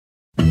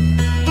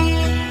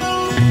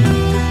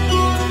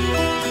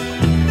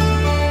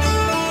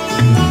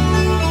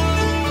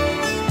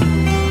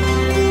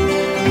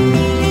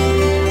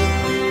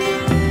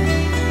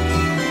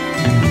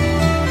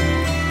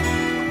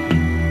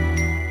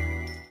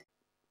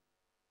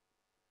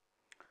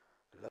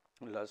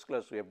Last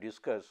class we have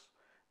discussed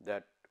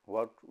that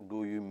what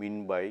do you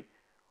mean by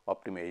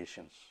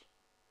optimizations.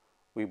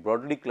 We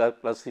broadly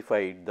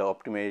classified the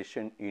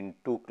optimization in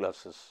two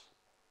classes.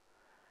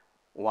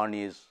 One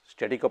is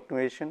static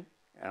optimization,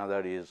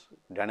 another is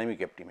dynamic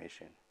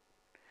optimization.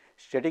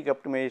 Static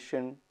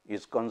optimization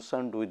is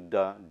concerned with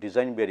the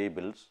design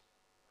variables,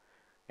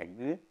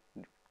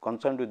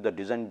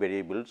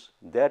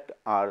 that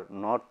are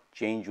not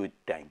changed with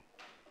time.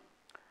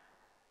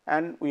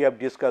 And we have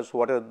discussed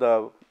what are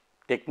the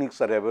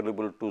techniques are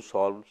available to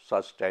solve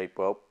such type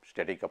of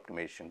static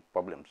optimization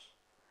problems.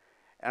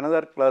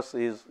 Another class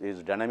is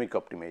dynamic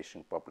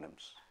optimization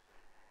problems,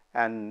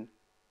 and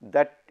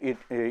that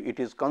it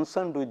is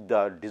concerned with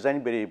the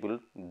design variable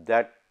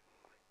that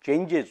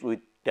changes with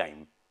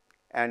time,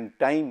 and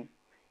time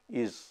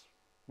is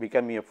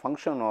becoming a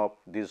function of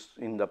this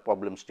in the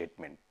problem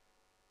statement.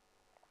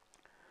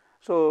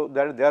 So,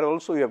 there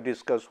also we have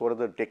discussed what are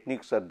the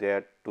techniques are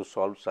there to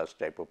solve such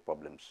type of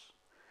problems.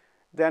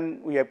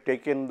 Then we have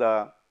taken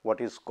the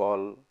what is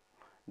called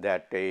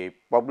that a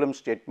problem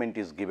statement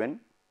is given,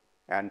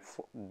 and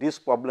this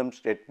problem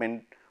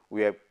statement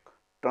we have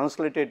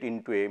translated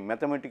into a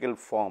mathematical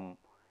form.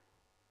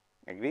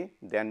 Agree?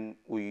 Then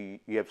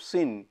we have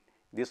seen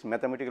this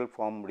mathematical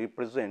form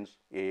represents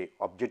a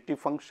objective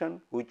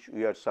function which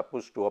we are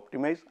supposed to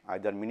optimize,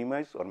 either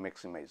minimize or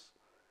maximize,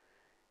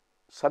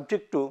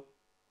 subject to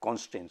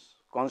constraints.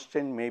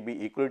 Constant may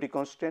be equality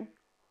constant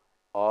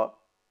or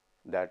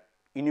that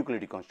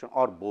inequality constant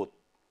or both,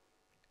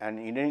 and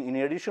in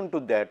addition to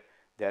that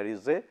there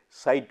is a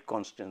side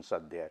constants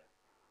are there.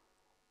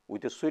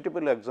 With a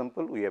suitable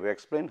example, we have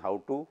explained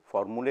how to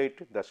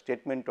formulate the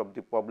statement of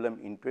the problem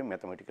into a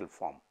mathematical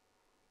form.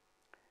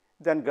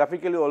 Then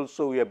graphically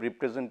also we have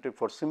represented,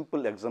 for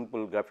simple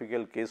example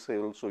graphical case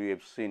also we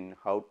have seen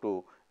how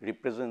to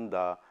represent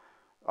the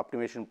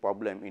optimization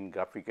problem in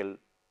graphical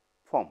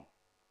form.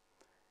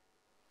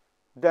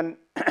 Then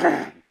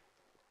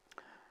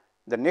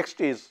the next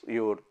is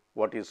your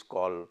what is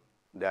called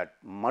that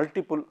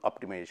multiple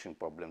optimization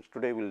problems.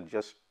 Today we will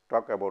just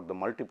talk about the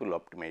multiple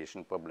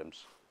optimization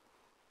problems.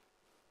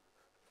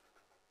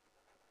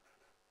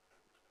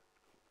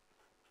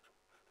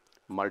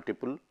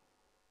 Multiple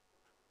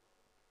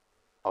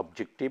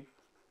objective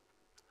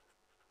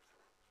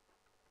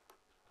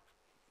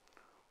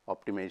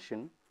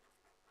optimization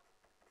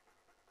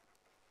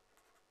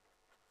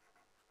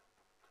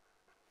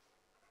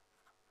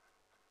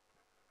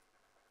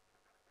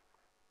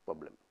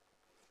problem.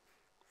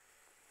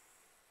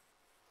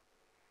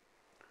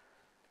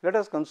 Let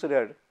us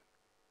consider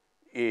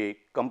a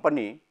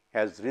company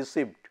has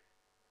received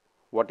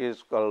what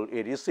is called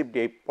received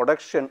a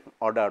production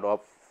order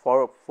of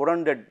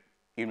 400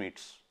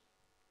 units,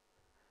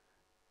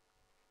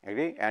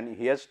 agree, and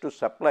he has to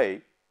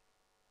supply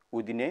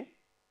within a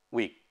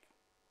week,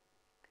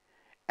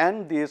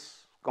 and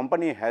this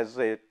company has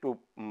a to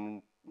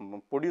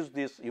produce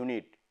this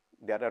unit.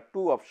 There are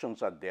two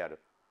options are there,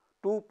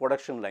 two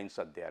production lines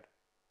are there.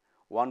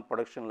 One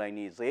production line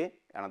is A,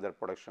 another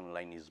production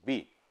line is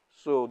B.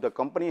 So, the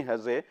company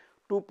has a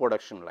two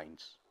production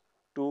lines,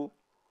 two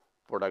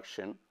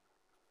production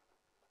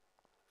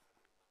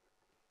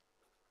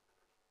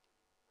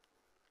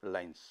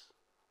lines.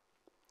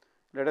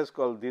 Let us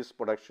call this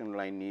production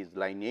line is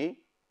line A,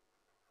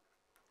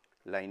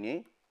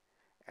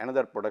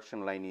 another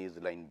production line is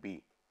line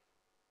B.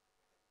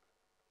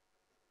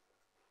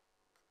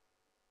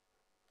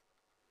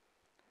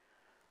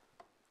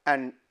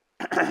 And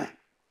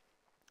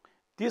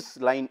this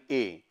line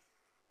A,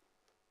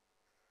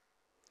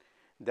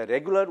 the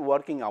regular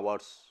working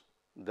hours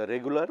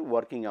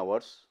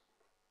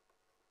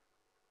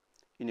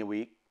in a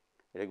week,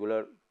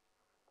 regular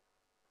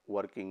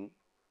working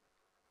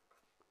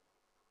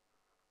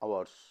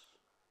hours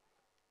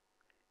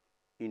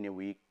in a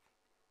week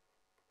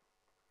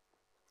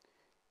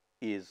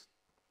is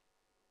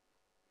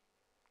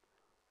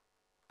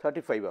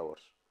 35 hours.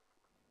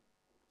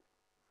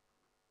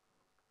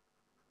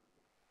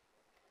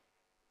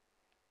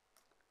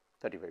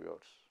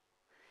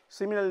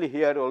 Similarly,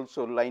 here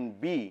also line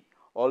B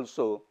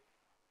also,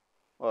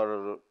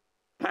 or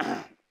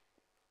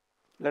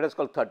let us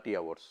call 30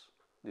 hours,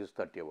 this is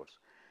 30 hours,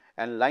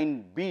 and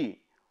line B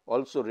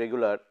also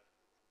regular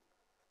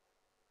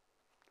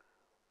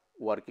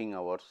working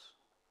hours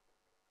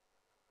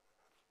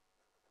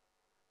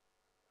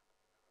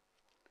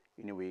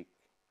in a week,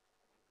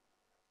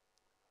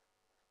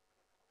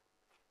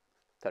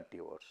 30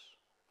 hours.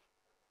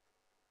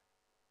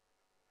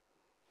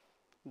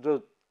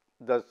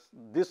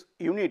 This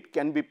unit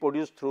can be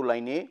produced through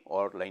line A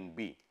or line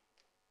B.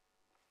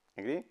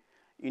 Agree?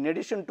 In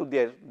addition to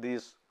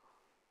this,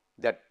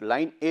 that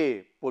line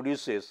A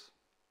produces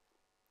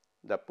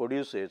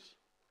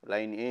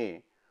line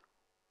A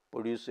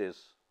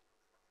produces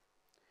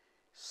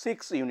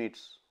 6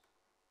 units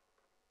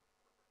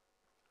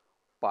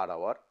per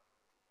hour,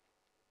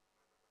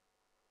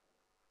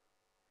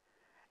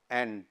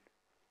 and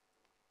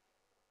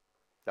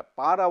the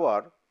per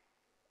hour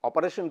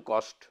operation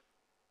cost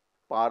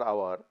per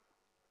hour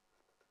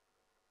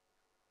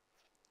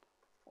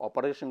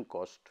operation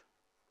cost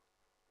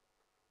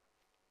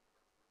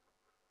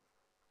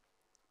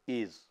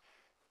is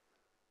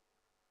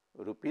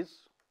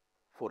rupees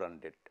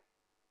 400.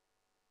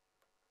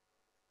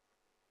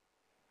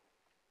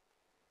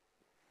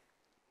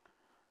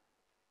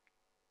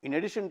 In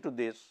addition to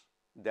this,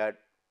 that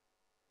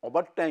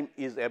overtime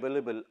is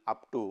available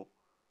up to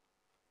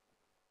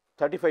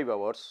 35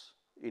 hours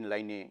in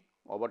line A.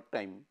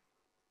 Overtime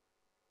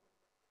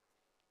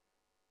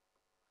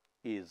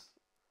is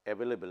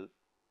available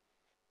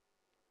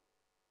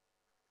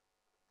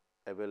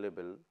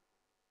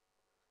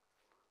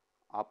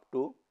up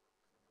to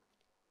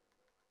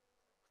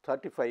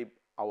 35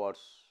 hours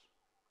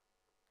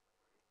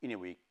in a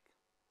week.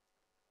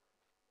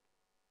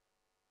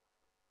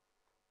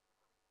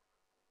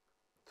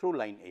 Through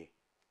line A.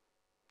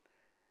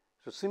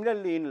 So,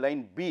 similarly, in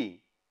line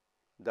B,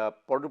 the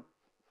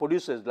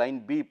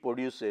line B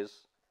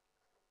produces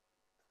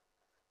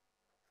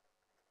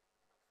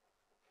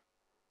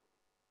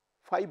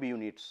 5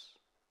 units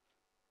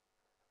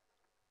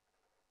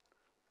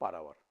per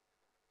hour.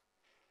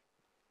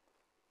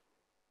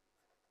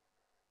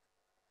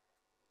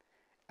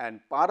 And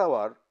per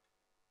hour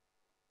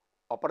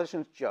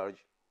operations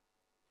charge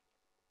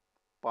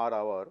per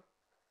hour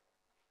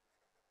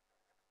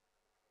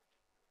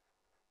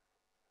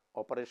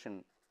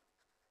operation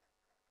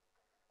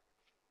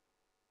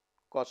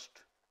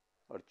cost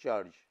or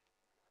charge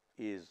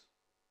is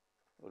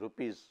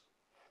rupees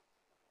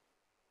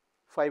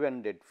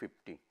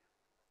 550,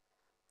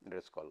 let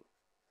us call.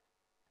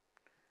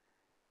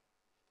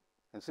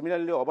 And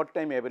similarly,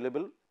 overtime is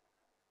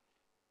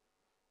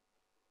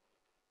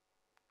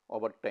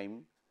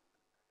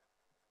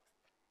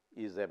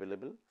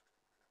available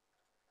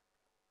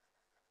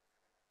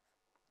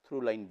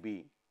through line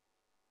B.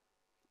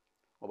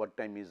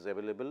 Overtime is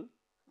available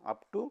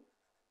up to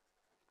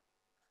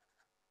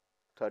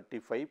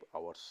 35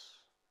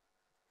 hours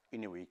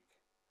in a week.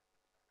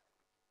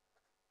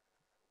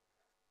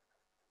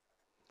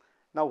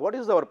 Now, what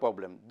is our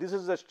problem? This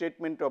is the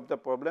statement of the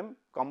problem.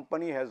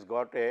 Company has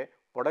got a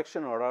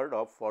production order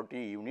of 40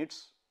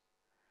 units,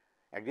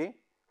 agree,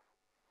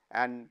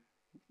 and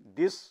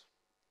this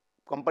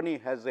company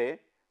has a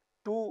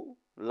 2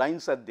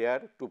 lines are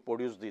there to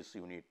produce this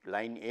unit,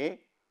 line A,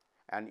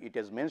 and it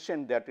is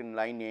mentioned that in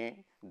line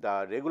A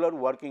the regular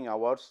working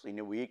hours in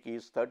a week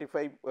is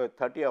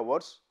 30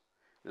 hours,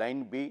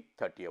 line B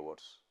 30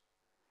 hours.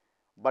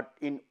 But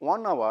in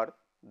 1 hour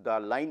the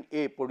line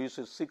A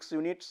produces 6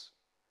 units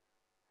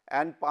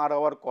and per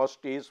hour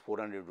cost is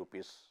 400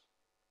 rupees.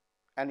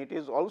 And it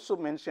is also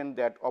mentioned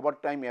that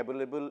overtime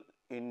available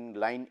in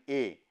line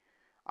A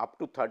up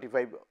to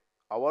 35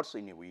 hours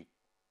in a week.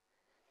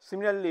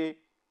 Similarly,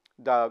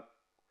 the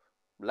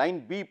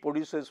line B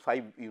produces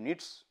 5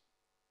 units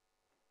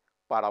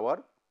per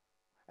hour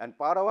and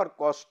per hour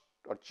cost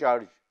or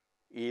charge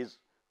is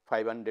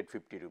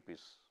 550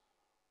 rupees,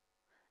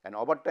 and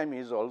overtime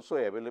is also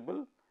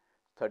available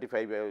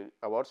 35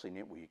 hours in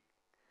a week.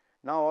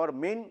 Now, our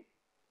main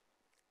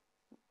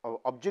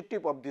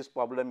objective of this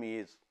problem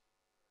is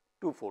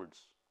twofold.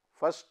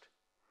 First,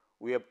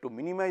 we have to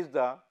minimize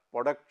the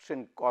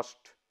production cost,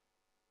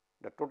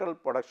 the total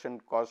production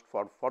cost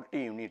for 40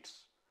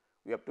 units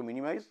we have to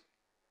minimize.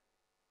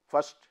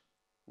 First,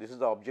 this is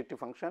the objective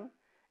function.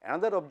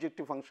 Another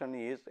objective function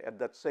is at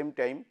the same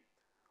time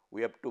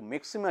we have to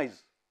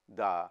maximize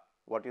the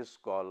what is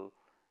called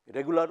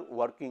regular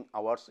working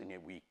hours in a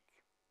week.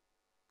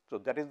 So,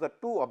 that is the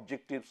two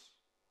objectives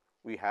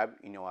we have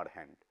in our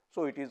hand.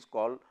 So, it is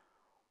called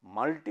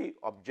multi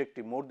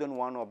objective, more than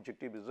one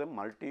objective is a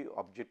multi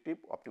objective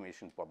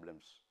optimization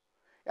problems,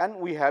 and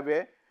we have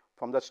a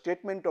from the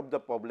statement of the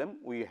problem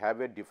we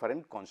have a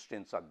different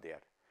constraints are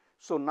there.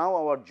 So, now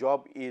our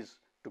job is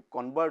to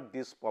convert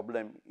this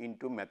problem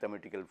into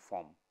mathematical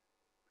form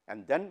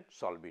and then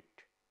solve it.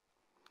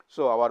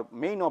 So, our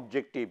main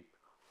objective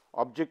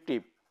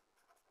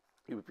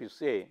if we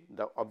say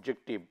the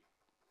objective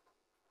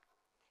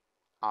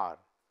are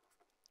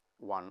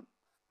 1,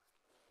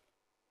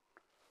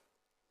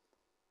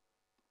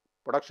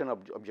 production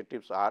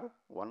objectives are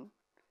 1,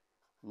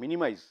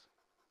 minimize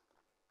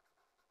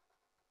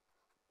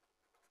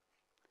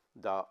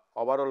the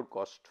overall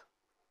cost,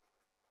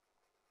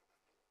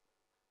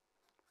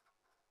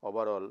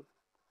 overall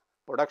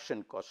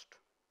production cost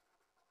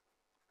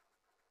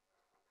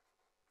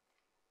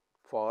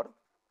for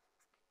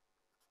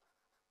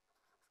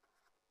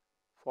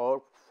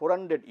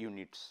 400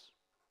 units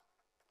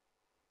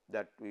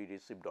that we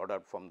received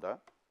order from the.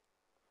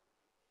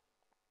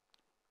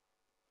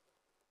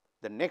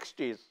 The next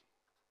is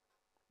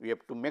we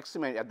have to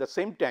maximize at the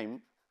same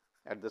time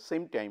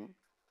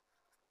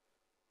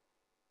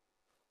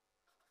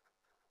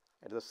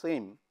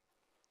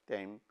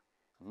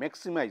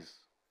maximize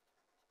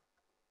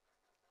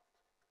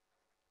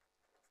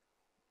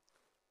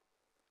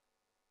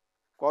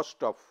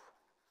cost of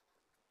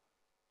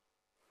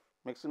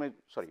maximize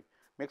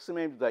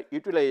the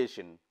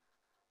utilization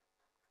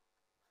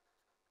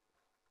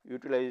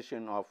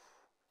of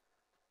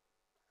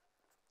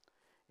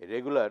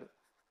regular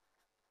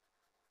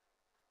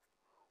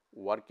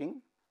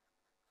working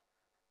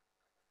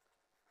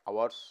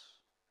hours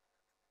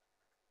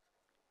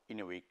in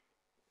a week.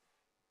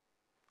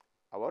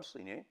 Hours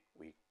in a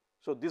week.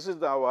 So, this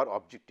is our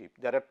objective.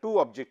 There are two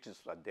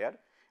objectives are there,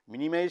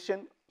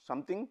 minimization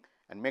something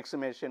and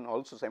maximization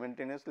also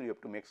simultaneously you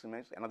have to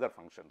maximize another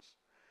functions.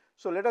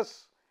 So, let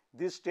us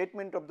this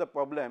statement of the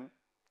problem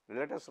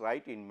let us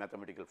write in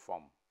mathematical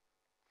form.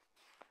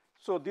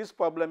 So, this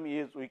problem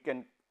is we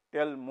can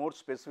tell more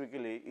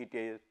specifically it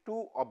is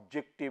two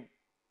objective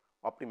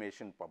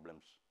optimization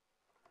problems.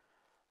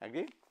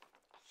 Agree?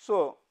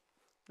 So,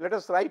 let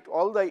us write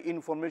all the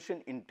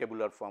information in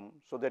tabular form,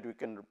 so that we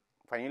can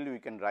finally we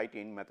can write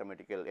in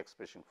mathematical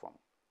expression form.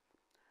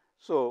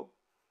 So,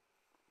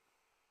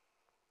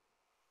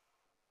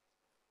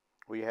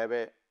 we have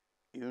a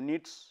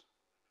units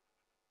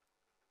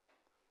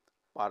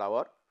per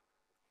hour,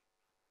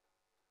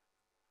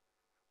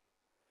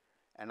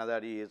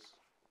 another is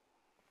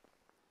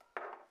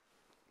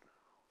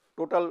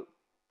total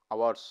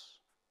hours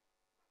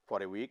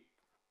for a week,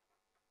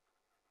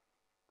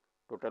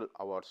 total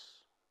hours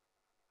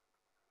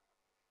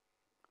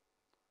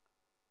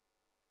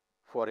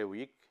for a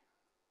week,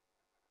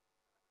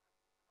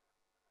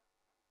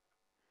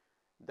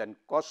 then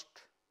cost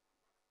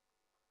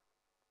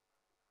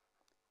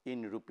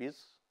in rupees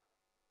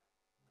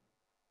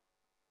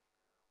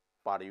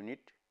per unit,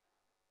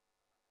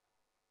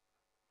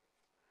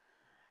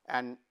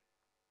 and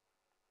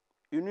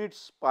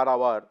units per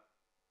hour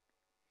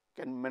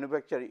can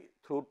manufacture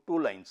through two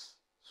lines.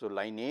 So,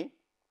 line A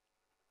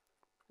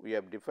we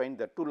have defined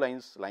the two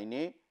lines, line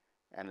A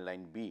and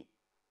line B,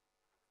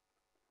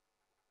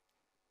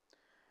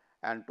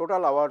 and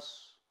total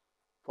hours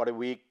for a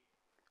week,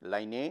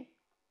 line A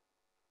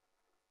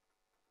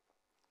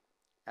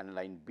and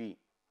line B.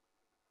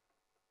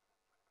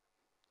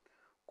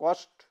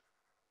 Cost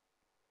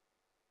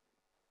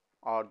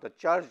or the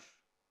charge,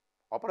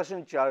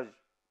 operation charge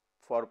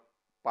for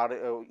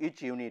per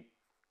each unit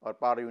or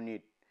per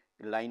unit,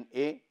 line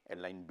A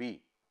and line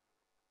B,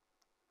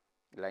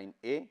 line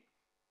A,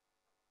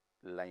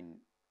 line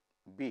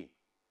B.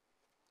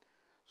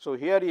 So,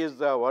 here is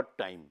the what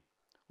time,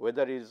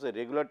 whether it is a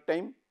regular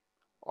time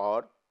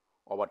or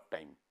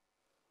overtime.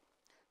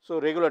 So,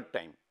 regular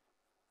time,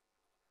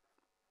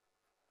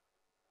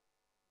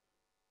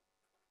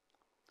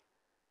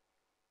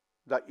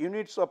 the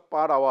units of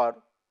per hour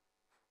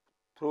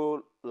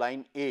through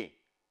line A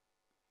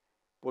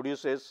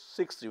produces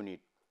 6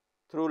 units,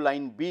 through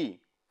line B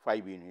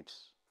 5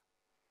 units.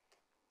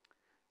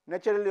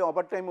 Naturally,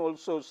 over time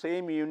also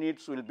same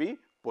units will be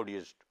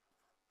produced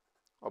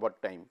over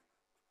time.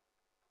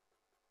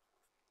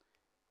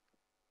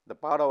 The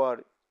per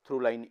hour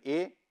through line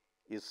A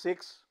is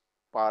 6,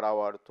 per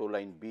hour through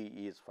line B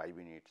is 5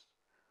 units.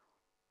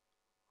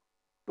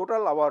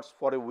 Total hours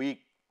for a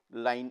week,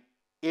 line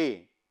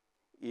A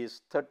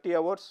is 30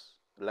 hours,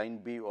 line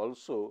B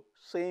also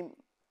same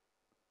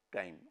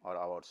time or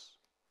hours,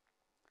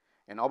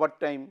 and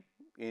overtime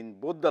in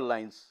both the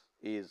lines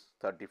is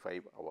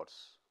 35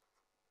 hours.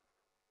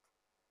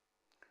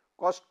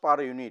 Cost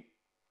per unit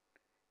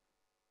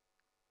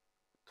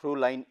through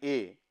line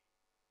A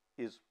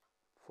is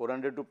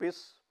 400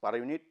 rupees per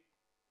unit,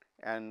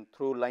 and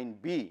through line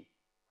B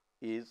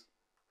is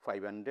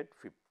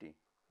 550.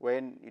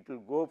 When it will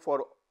go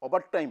for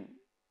overtime,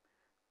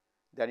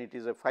 then it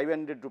is a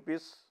 500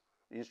 rupees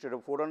instead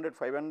of 400,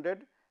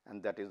 500,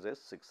 and that is a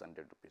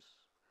 600 rupees.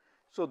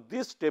 So,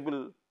 this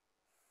table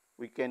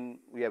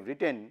we have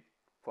written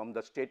from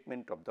the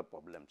statement of the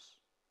problems.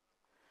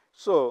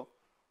 So,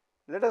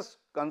 let us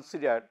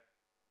consider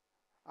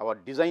our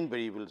design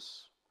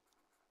variables.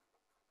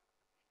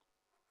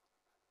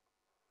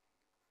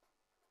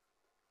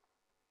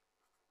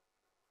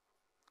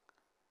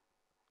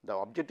 The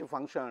objective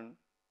function,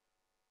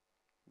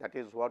 that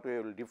is what we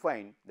will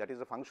define, that is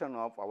a function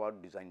of our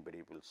design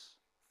variables.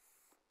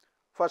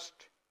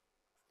 First,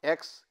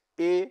 x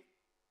a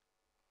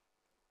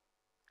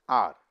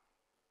r,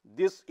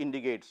 this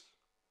indicates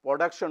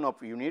production of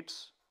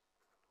units,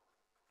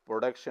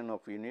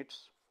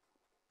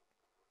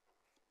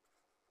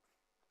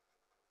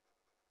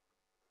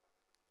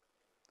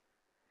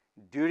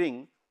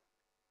 during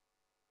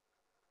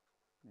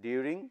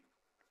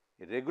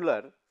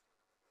regular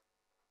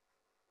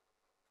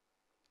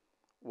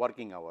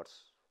working hours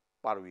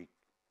per week,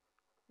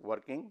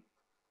 working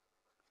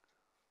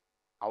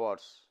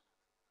hours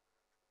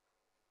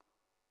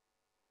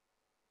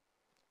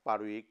per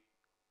week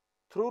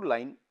through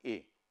line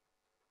A.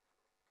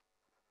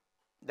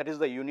 That is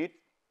the unit,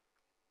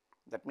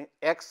 that means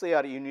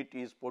XAR unit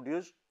is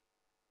produced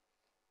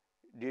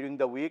during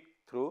the week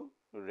through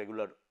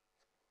regular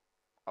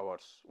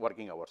hours,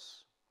 working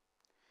hours.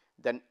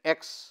 Then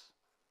X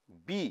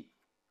B,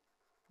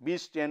 B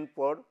stand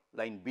for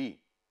line B.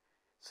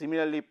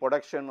 Similarly,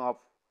 production of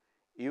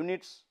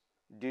units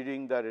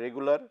during the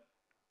regular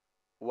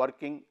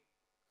working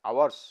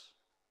hours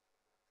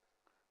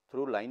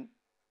through line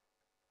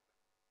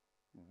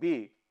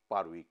B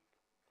per week.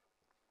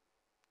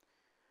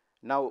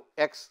 Now,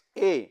 X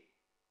A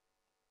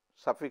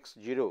suffix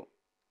 0,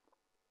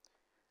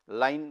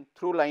 line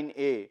through line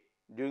A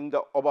during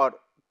the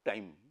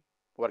overtime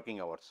working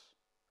hours.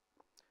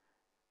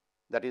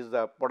 That is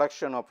the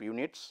production of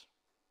units,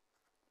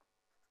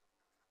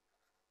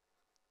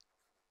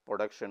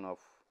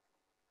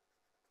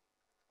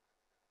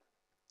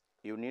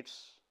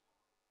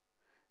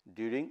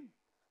 during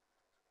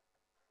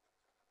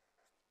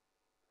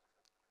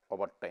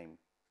overtime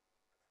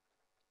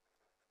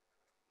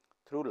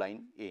through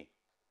line A.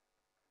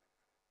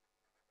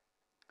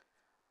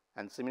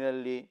 And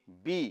similarly,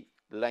 B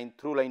line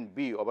through line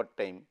B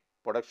overtime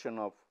production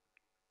of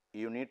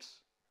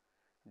units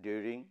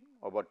during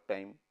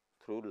overtime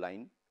through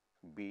line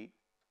B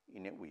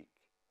in a week.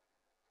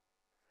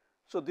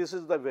 So, this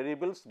is the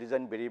variables,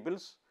 design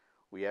variables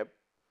we have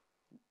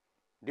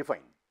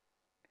defined.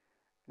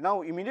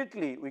 Now,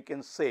 immediately we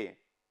can say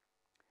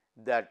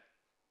that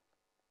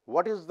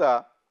what is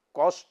the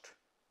cost,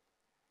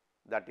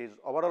 that is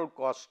overall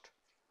cost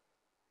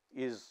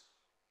is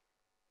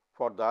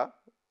for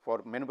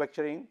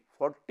manufacturing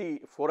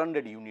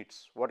 400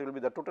 units. What will be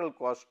the total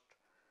cost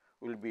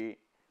will be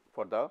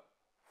for the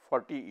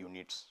 40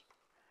 units.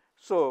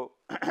 So,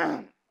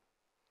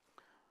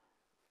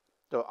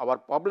 so our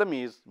problem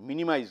is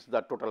minimize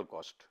the total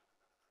cost,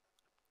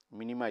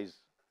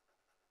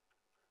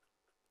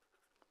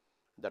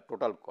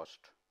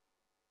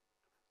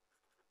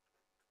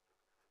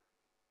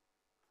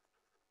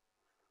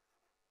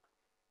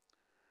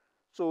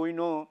 So, we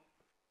know,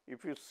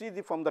 if you see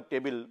from the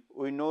table,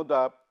 we know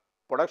the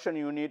production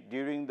unit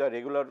during the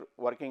regular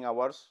working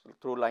hours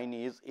through line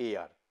A is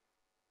AR.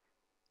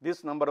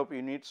 This number of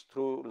units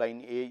through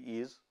line A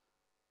is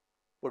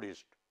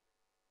produced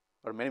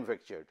or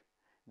manufactured.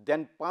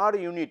 Then per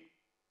unit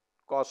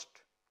cost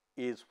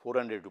is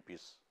 400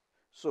 rupees.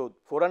 So,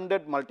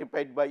 400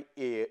 multiplied by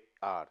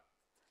AR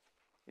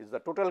is the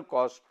total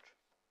cost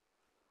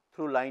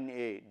through line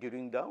A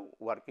during the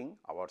working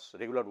hours,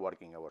 regular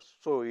working hours.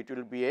 So, it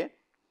will be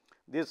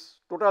this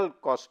total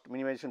cost,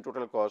 minimization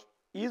total cost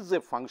is a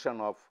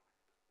function of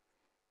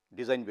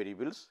design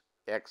variables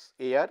X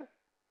AR,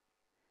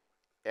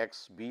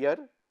 X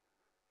BR,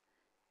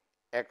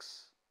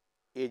 X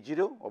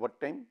A0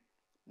 overtime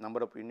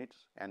number of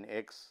units and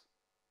X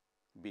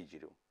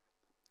B0,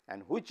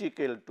 and which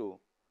equal to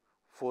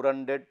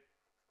 400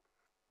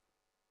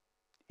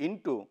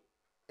 into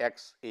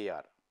X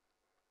AR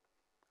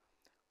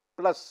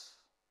plus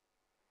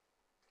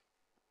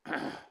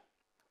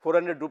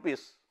 400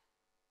 rupees.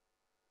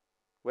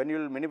 When you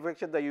will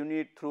manufacture the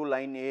unit through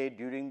line A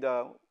during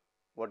the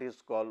what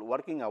is called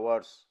working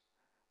hours,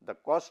 the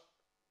cost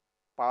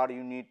per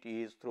unit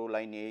is through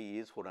line A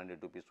is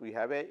 400 rupees. We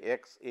have a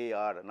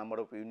XAR number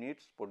of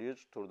units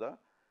produced through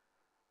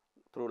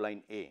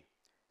line A.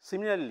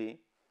 Similarly,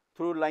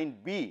 through line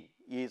B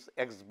is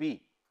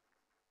XB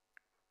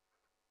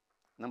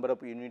number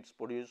of units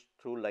produced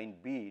through line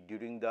B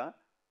during the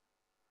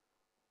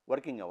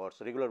working hours,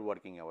 regular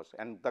working hours,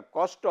 and the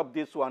cost of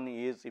this one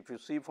is, if you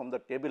see from the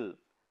table,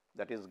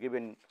 that is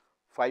given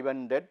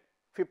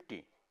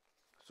 550.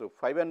 So,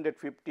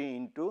 550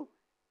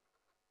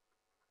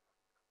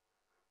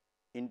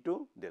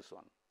 into this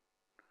one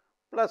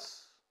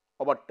plus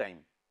overtime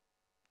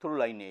through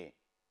line A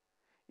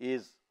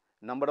is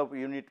number of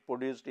unit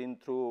produced in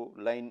through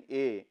line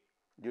A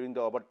during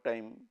the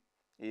overtime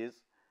is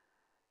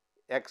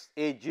X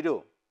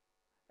A0,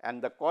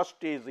 and the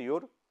cost is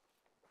your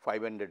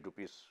 500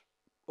 rupees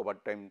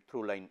overtime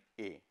through line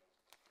A.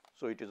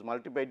 So, it is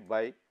multiplied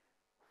by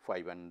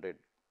 500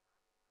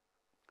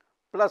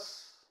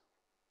 plus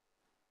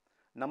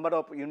number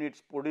of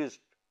units produced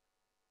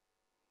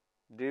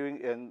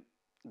during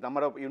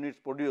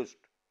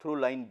through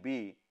line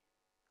B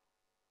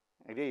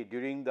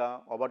during the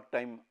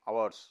overtime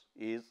hours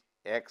is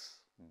X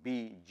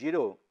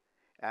B0,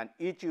 and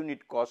each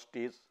unit cost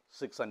is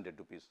 600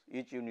 rupees.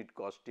 Each unit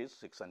cost is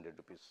 600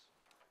 rupees.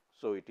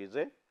 So, it is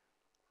a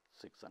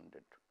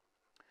 600.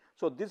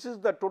 So, this is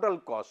the total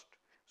cost.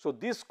 So,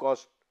 this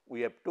cost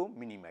we have to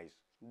minimize.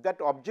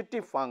 That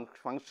objective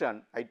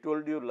function I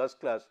told you last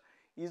class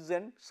is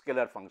an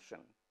scalar function,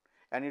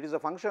 and it is a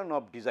function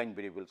of design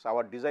variables.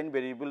 Our design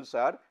variables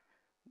are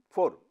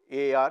 4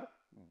 AR,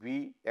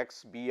 B,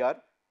 X BR,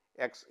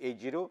 X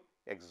A0,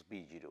 X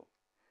B0.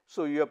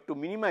 So, you have to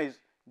minimize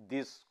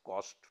this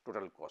cost,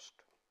 total cost.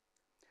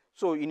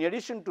 So, in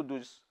addition to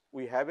this,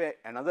 we have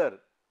another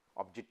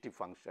objective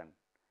function,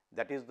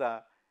 that is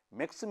the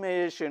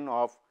maximization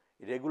of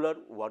regular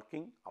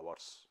working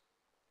hours.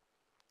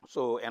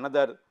 So,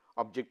 another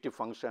objective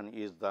function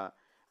is the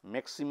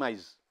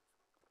maximize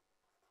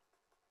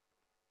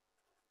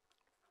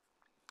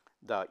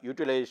the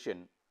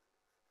utilization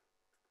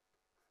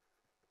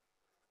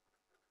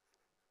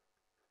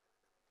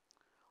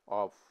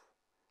of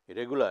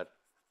regular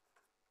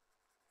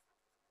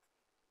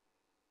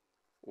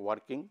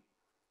working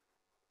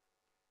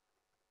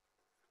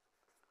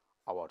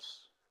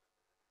hours.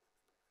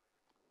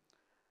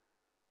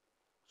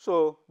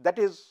 So, that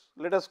is,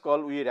 let us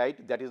call, we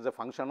write that is the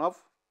function of,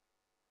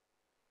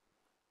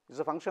 is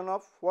a function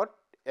of what?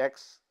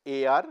 X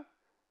AR,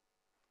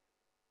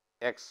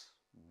 X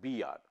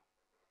BR.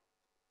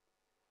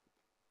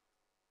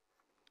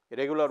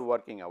 regular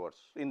working hours.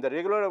 In the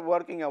regular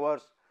working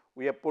hours,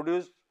 we have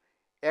produced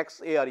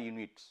XAR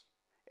units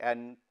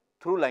and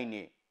through line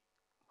A.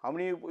 How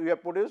many we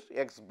have produced?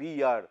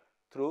 XBR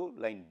through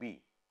line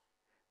B.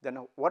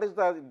 Then what is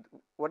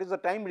the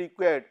time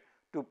required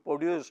to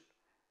produce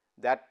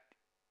that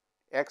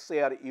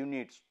XAR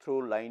units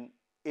through line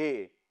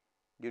A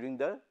during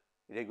the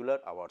regular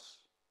hours?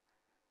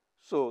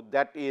 So,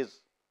 that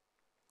is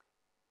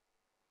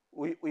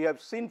we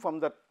have seen from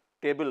the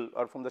table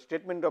or from the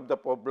statement of the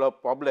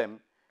problem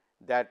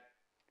that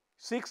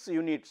 6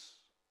 units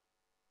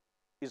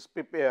is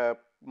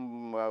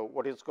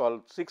what is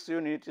called 6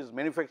 units is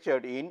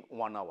manufactured in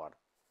 1 hour.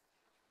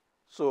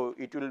 So,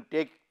 it will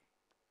take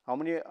how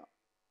many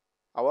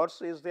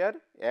hours is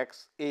there?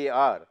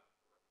 XAR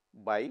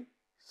by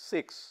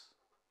 6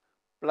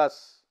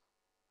 plus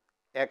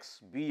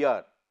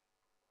XBR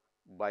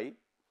by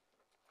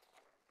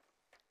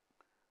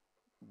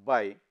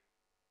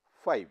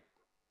 5.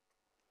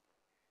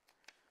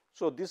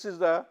 So, this is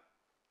the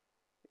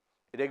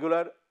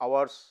regular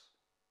hours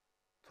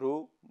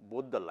through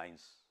both the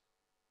lines.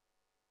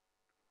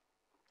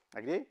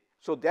 Agree?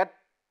 So, that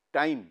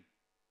time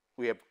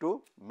we have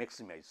to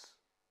maximize.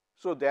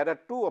 So, there are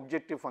two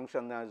objective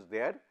functions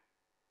there,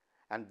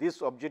 and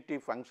this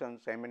objective function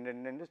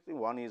simultaneously,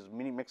 one is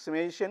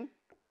maximization,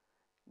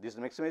 this is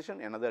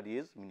maximization, another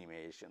is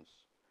minimization.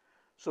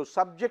 So,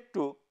 subject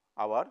to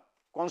our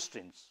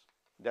constraints.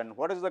 Then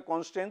what is the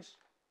constraints?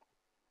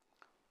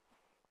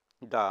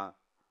 The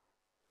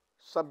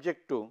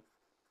subject to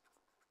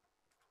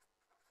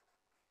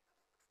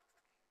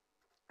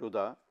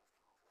the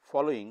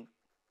following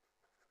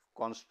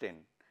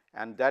constraint,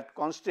 and that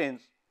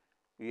constraints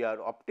we are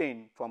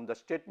obtained from the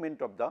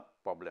statement of the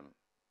problem.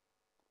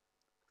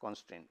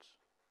 Constraints.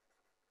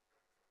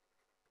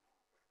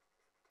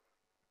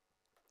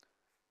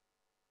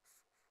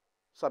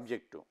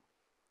 Subject to.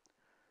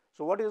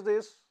 So, what is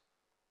this?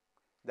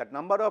 That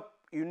number of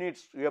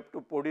units we have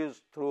to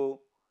produce through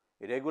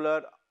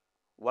regular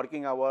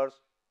working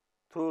hours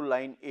through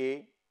line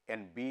A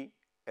and B,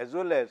 as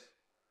well as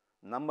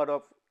number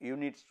of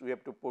units we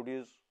have to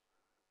produce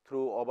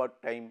through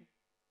overtime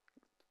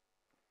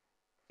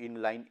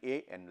in line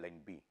A and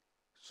line B.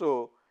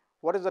 So,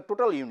 what is the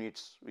total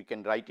units? We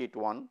can write it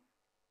one,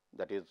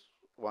 that is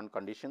one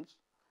conditions,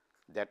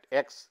 that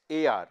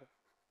XAR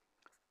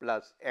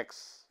plus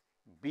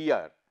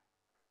XBR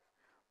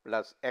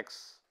plus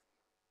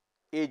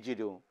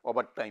XA0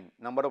 overtime,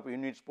 number of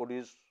units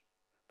produced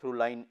through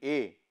line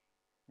A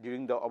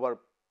during the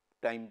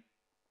overtime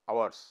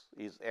hours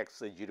is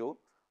XA0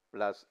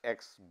 plus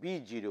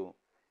XB0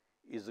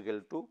 is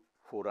equal to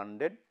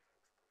 400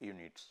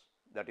 units,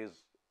 that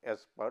is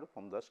as per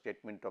from the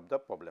statement of the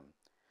problem.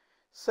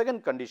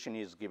 Second condition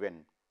is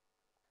given,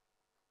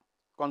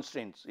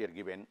 constraints are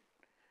given,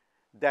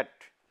 that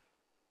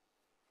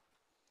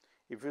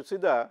if you see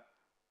the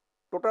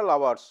total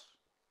hours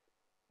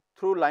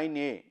through line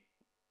A,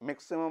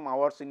 maximum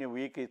hours in a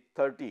week is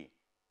 30,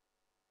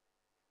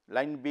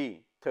 line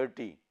B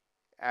 30,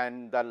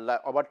 and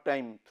the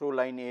overtime through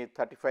line A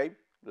 35,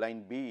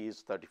 line B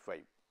is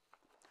 35.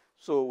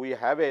 So, we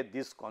have a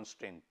this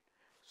constraint.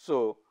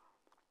 So,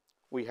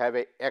 we have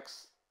a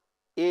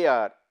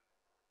XAR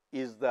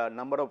is the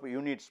number of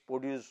units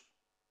produced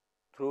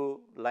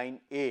through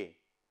line A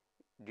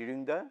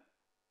during the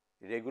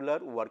regular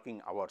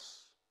working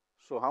hours.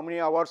 So, how many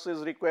hours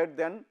is required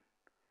then?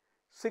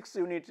 6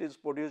 units is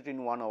produced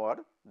in 1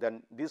 hour,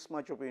 then this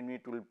much of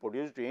unit will be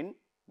produced in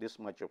this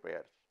much of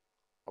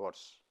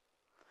hours.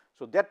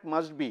 So, that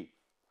must be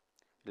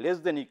less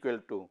than equal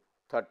to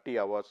 30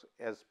 hours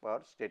as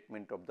per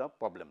statement of the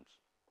problems.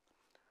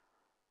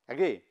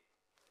 Again,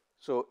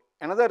 so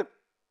another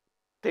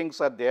things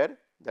are there,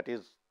 that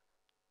is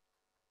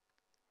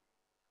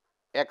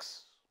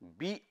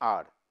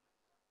XBR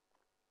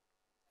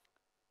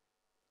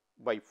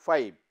by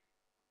 5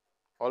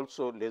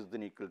 also less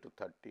than equal to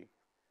 30.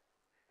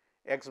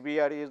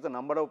 XBR is the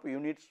number of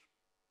units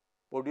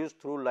produced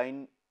through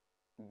line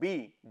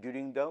B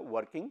during the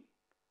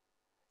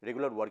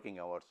regular working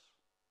hours,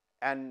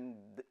 and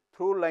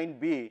through line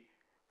B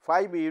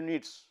 5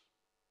 units,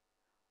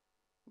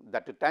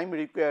 that the time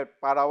required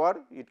per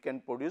hour it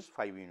can produce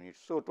 5 units.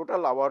 So,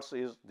 total hours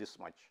is this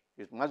much,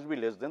 it must be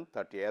less than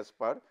 30 as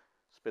per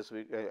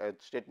specific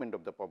statement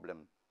of the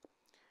problem.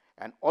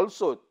 And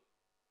also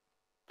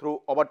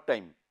through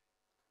overtime,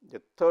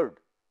 the third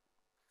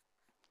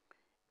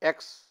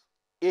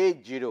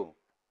XA0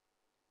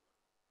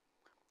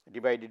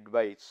 divided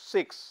by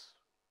 6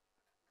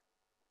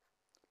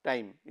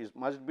 time is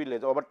must be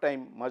less,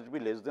 overtime must be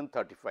less than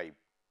 35.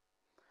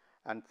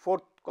 And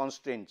fourth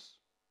constraints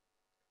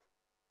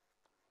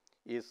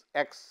is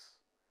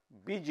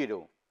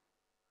XB0,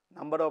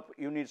 number of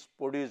units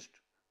produced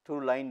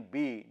through line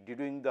B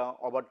during the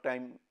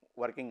overtime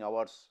working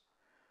hours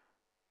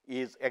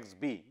is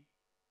XB.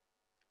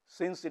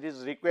 Since it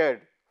is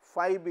required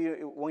 5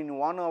 in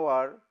 1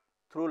 hour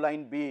through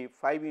line B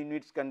 5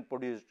 units can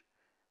produced,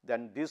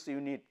 then this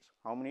unit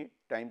how many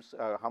times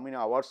how many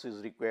hours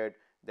is required,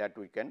 that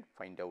we can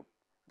find out.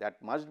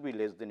 that must be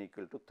less than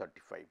equal to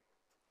 35.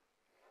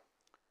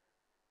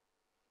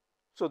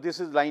 So, this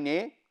is line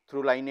A,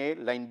 through line A,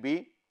 line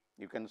B,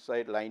 you can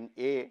say line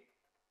A,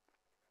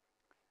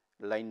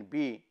 line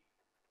B,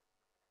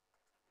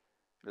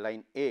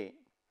 line A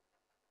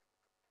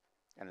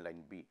and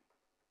line B.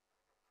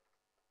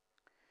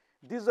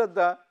 These are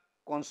the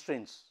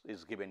constraints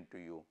is given to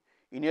you.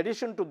 In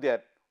addition to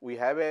that, we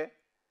have a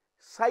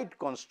side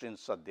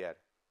constraints are there.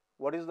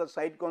 What is the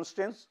side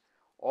constraints?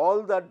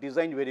 All the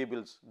design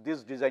variables,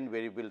 these design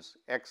variables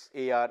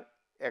XAR,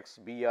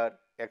 XBR,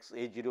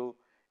 XA0,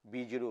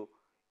 B0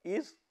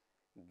 is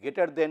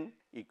greater than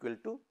equal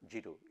to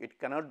 0. It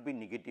cannot be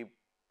negative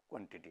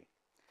quantity.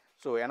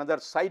 So, another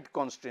side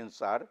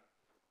constraints are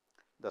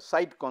the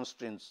side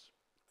constraints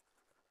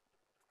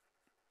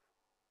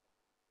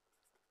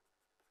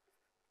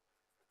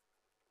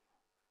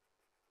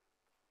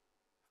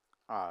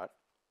are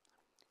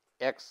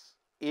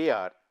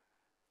XAR,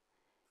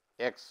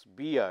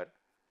 XBR,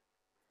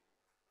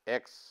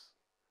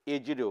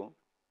 XA0,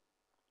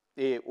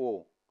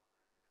 AO,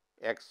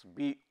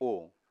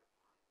 XBO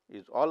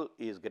is all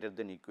is greater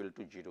than equal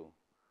to 0.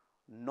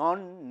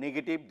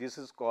 Non-negative, this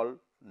is called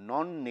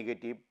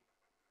non-negative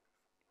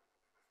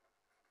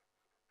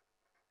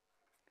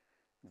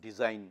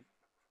design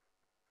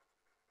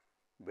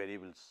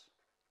variables,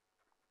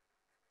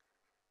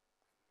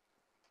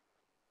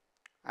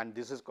 and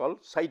this is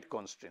called side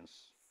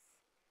constraints.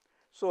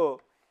 So,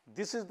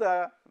 this is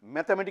the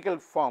mathematical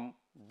form.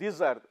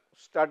 These are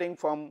starting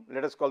from,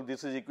 let us call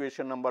this is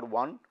equation number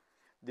 1,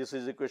 this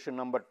is equation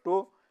number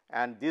 2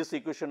 and this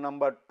equation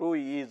number 2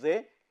 is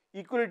a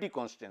equality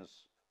constraint.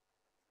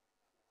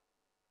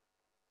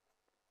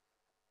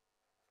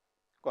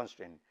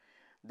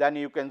 Then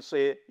you can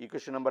say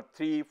equation number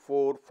 3,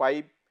 4,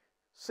 5,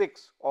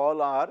 6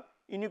 all are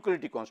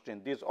inequality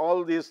constraints.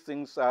 All these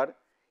things are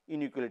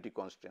inequality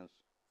constraints.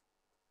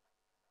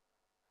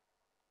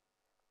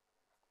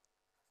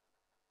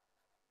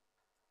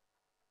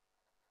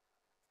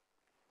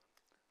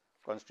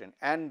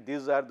 And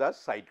these are the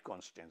side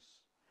constraints.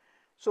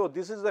 So,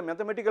 this is the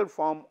mathematical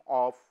form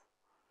of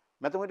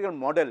mathematical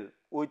model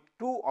with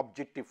two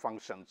objective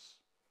functions.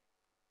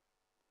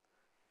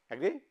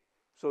 Agree?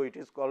 So, it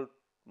is called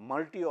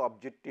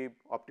multi-objective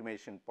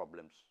optimization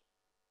problems.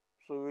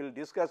 So, we will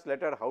discuss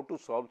later how to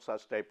solve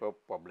such type of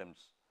problems.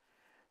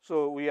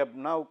 So, we have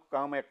now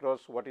come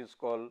across what is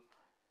called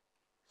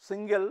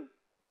single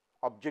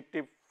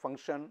objective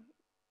function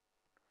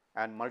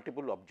and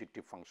multiple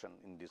objective function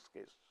in this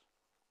case.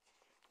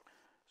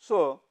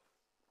 So,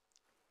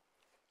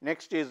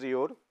 next is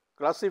your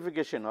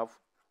classification of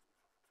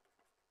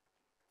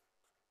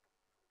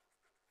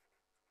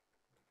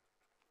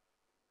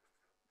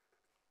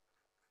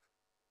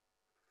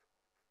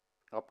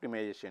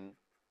optimization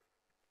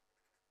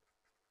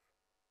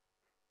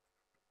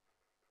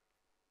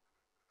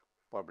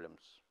problems.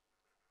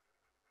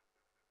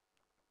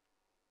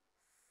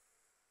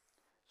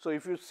 So,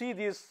 if you see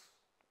this,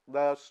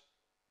 the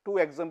two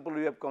examples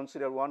we have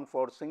considered, one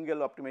for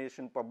single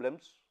optimization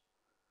problems.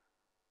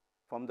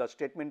 From the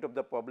statement of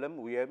the problem,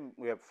 we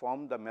have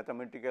formed the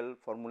mathematical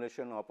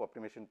formulation of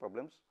optimization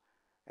problems.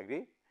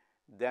 Agree?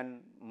 Then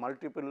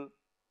multiple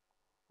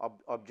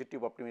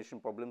objective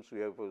optimization problems we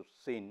have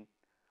seen,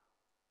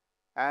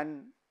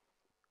 and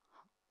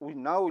we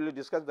now will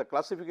discuss the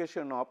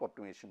classification of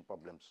optimization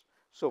problems.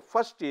 So,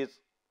 first is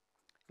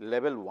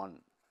level 1.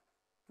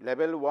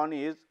 Level 1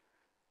 is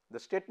the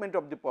statement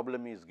of the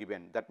problem is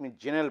given, that means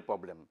general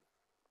problem.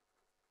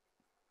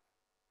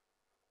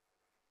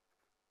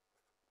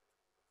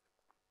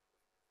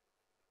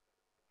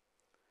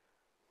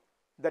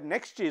 The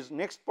next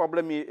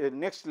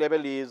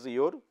level is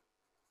your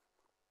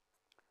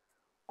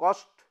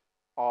cost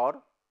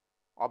or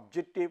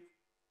objective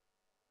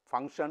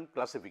function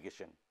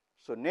classification.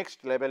 So,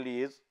 next level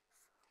is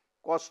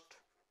cost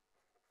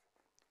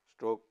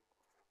stroke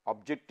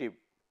objective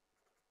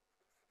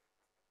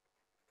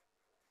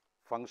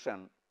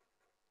function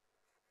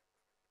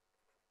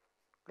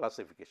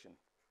classification.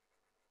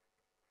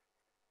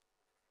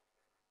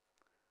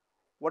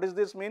 What does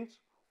this means?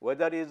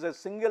 Whether it is a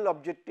single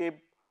objective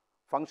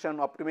function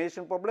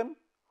optimization problem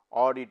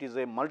or it is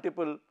a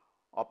multiple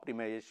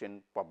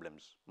optimization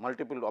problems,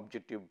 multiple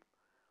objective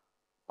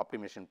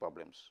optimization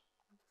problems.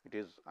 It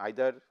is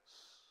either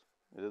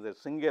a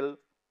single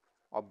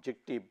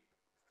objective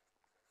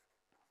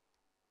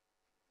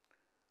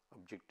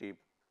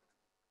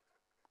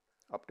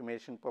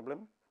optimization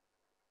problem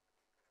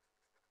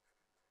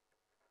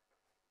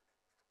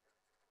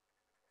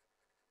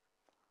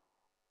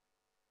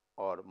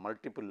or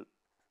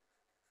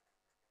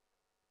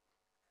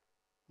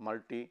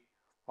multi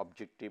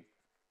objective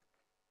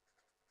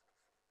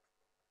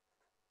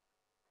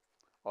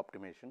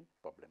optimization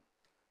problem.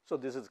 So,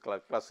 this is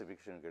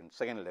classification again,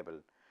 second level.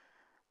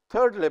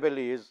 Third level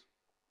is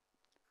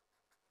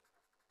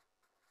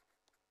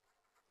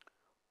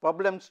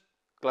problems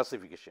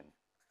classification.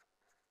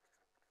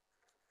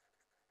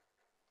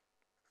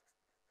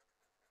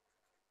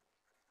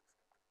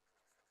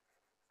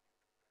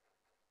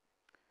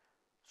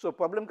 So,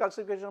 problem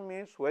classification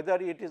means whether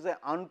it is a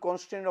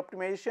unconstrained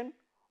optimization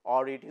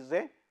or it is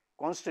a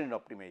constrained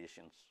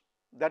optimizations,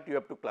 that you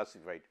have to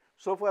classify it.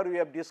 So far we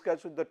have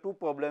discussed with the two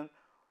problems,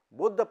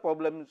 both the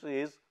problems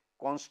is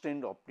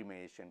constrained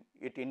optimization.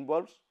 It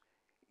involves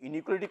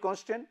inequality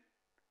constraint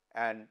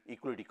and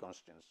equality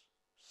constraints.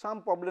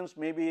 Some problems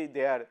may be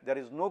there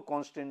is no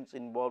constraints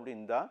involved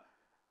in the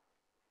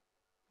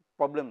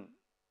problem,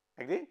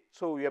 agree.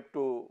 So, we have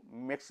to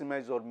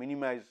maximize or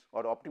minimize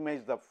or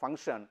optimize the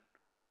function,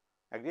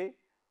 agree,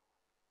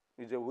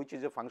 which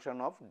is a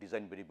function of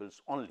design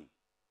variables only,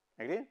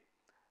 agree.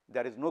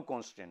 There is no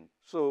constraint.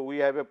 So, we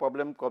have a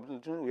problem,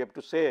 we have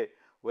to say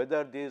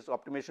whether this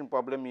optimization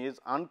problem is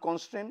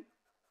unconstrained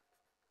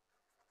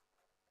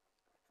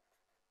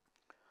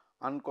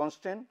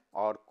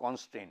or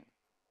constrained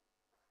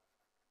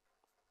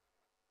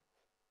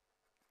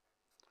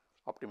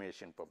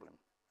optimization problem.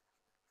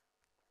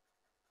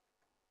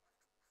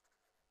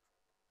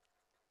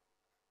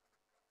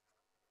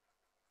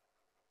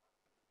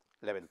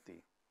 Level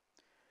 3.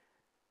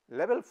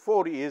 Level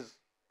 4 is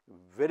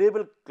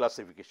variable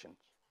classification.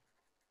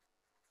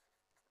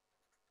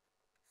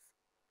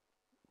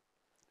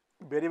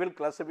 Variable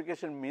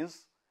classification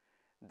means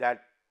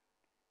that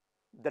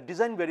the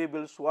design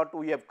variables what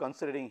we have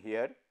considering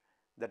here,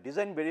 the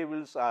design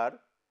variables are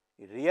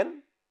real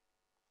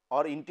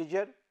or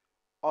integer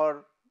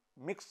or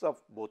mix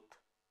of both.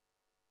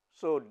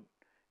 So,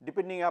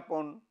 depending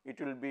upon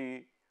it will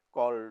be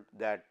called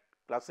that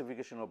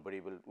classification of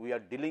variable. We are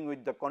dealing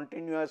with the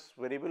continuous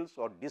variables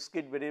or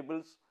discrete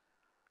variables,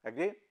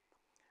 agree,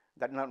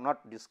 that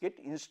not discrete,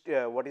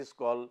 what is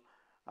called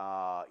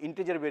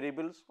integer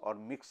variables or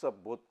mix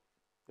of both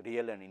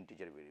real and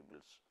integer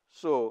variables.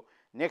 So,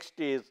 next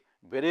is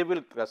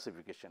variable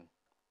classification,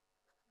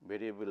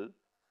 variable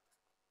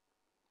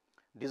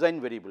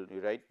design variable, you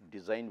write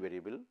design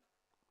variable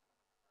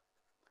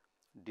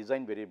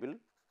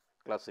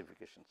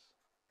classifications.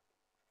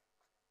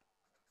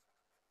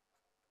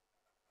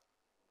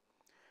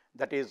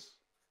 That is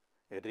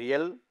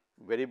real,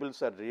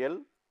 variables are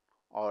real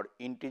or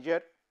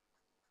integer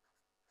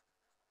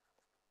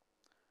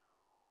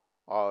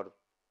or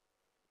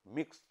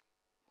mix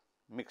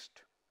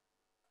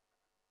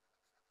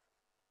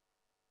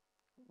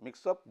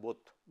of both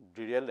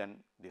real and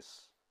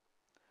this.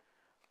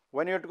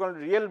 When you have to call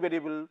real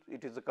variable,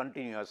 it is a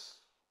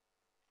continuous,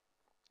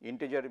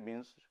 integer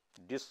means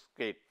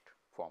discrete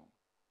form.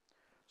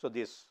 So,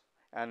 this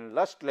and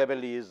last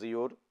level is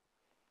your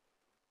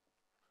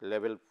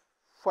level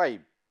 5,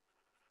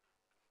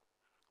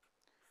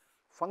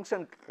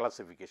 function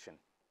classification.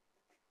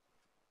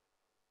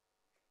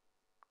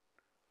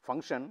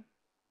 Function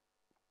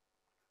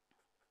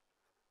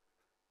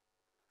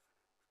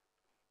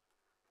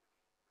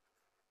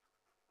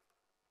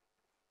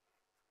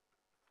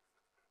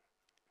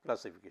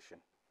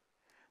classification.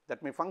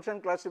 That means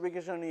function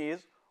classification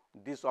is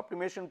this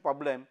optimization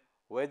problem,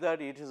 whether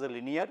it is a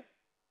linear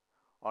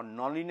or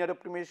nonlinear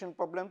optimization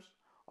problems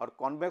or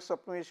convex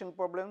optimization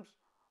problems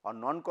or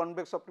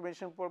non-convex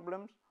optimization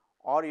problems,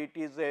 or it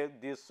is a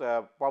this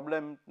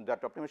problem,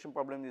 that optimization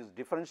problem is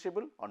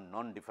differentiable or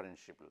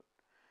non-differentiable.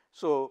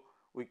 So,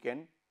 we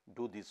can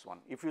do this one.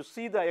 If you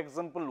see the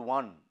example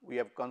 1, we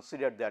have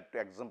considered that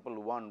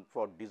example 1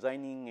 for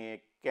designing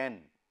a can.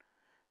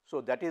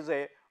 So, that is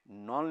a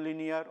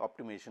nonlinear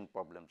optimization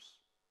problems,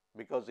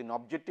 because in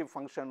objective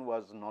function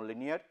was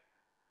nonlinear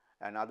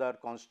and other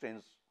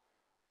constraints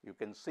you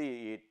can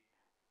see it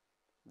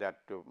that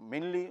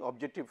mainly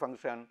objective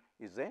function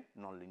is a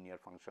nonlinear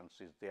functions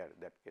is there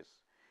that case.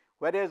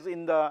 Whereas,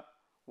 in the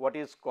what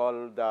is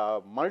called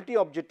the multi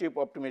objective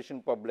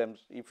optimization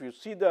problems, if you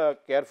see the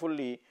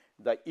carefully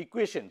the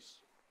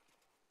equations,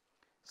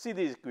 see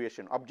this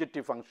equation,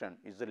 objective function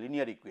is a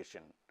linear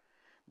equation,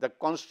 the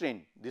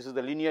constraint, this is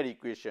the linear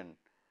equation,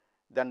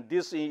 then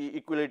this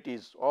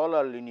equalities all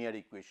are linear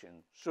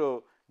equation.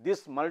 So,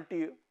 this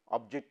multi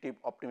objective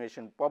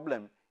optimization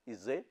problem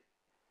is a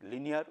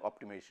linear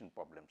optimization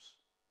problems.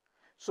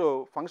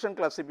 So, function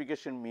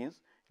classification means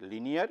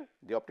linear,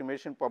 the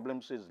optimization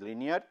problems is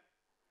linear,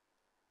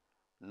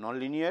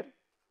 nonlinear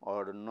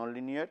or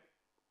nonlinear,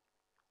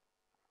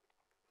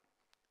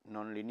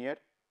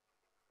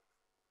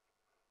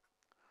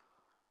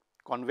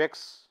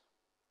 convex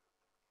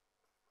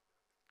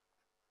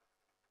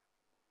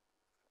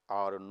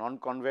or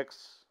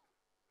non-convex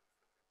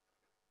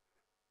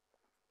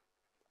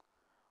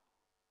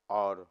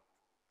or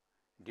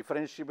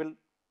differentiable,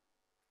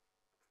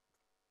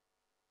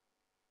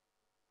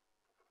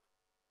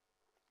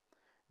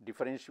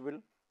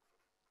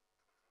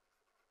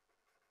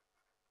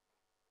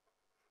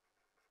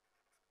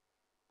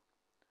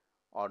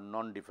 or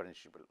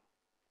non-differentiable.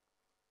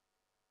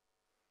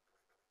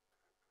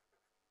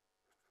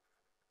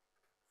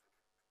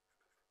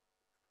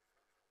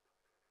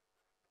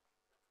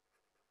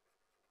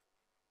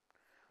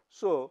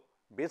 So,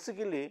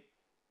 basically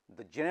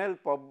the general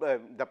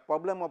problem, the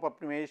problem of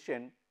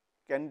optimization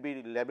can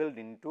be labeled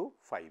into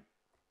 5.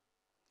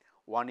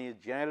 One is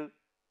general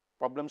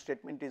problem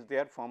statement is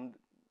there, from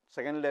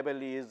second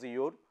level is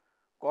your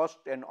cost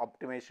and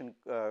optimization,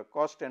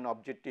 cost and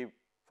objective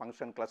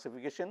function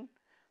classification.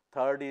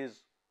 Third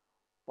is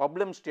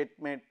problem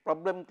statement,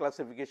 problem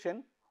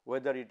classification,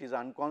 whether it is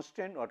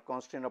unconstant or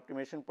constant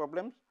optimization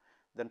problems.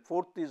 Then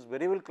fourth is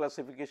variable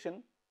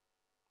classification,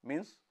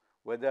 means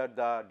whether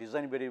the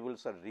design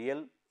variables are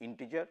real,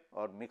 integer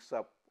or mix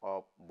up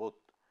of both.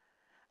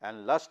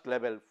 And last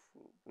level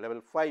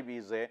 5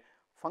 is a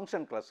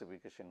function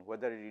classification,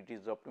 whether it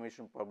is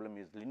optimization problem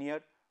is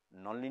linear,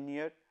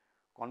 nonlinear,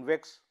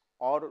 convex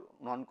or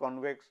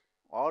non-convex,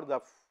 or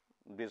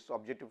this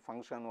objective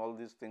function, all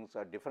these things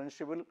are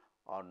differentiable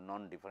or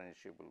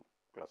non-differentiable,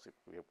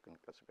 we can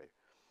classify.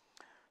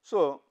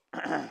 So,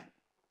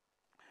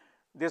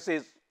 this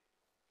is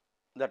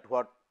that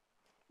what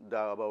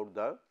about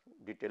the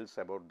details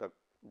about the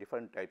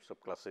different types of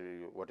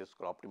what is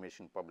called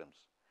optimization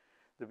problems.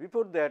 So,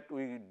 before that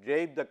we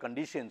derive the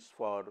conditions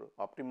for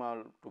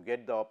optimal, to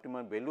get the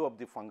optimal value of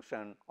the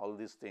function, all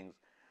these things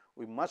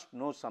we must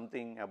know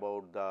something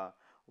about the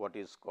what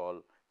is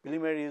called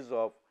preliminaries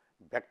of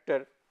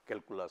vector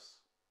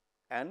calculus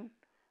and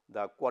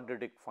the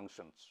quadratic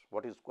functions.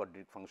 What is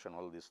quadratic function,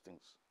 all these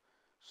things.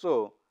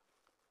 So,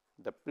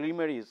 the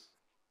preliminaries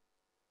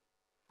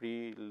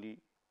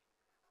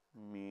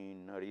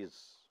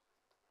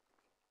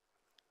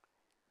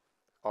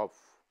of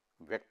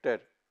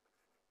vector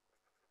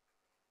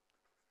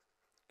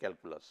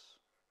calculus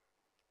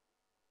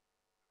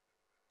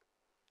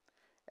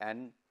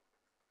and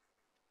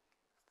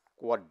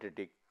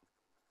quadratic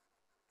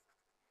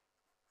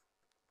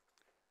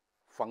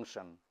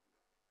function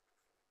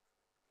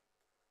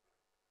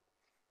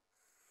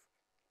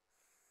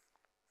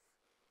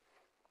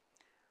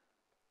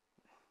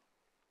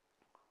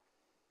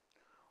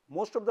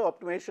most of the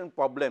optimization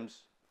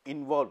problems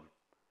involve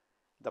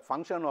the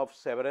function of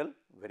several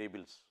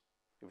variables.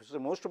 If you say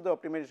most of the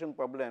optimization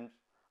problems,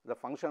 the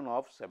function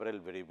of several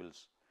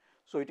variables.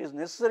 So, it is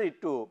necessary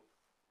to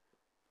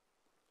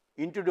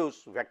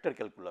introduce vector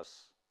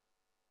calculus.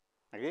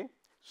 Okay.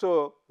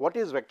 So, what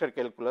is vector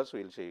calculus?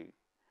 We will see.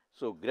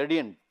 So,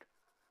 gradient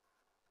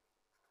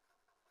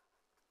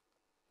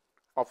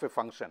of a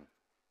function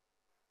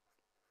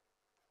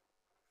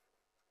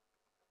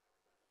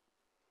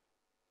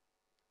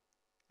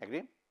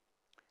agree.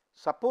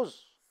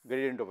 Suppose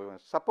gradient of a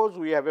function. Suppose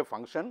we have a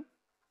function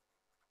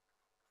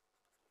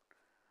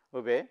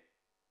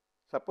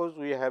suppose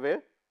we have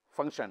a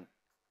function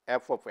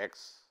f of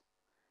x.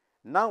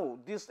 Now,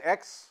 this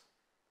x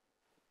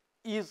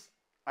is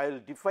I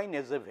will define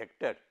as a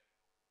vector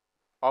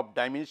of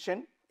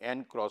dimension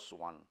n cross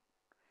 1.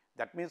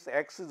 That means,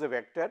 x is a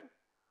vector.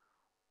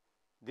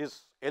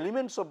 These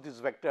elements of these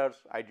vectors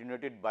are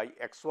denoted by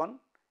x 1,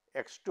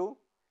 x 2,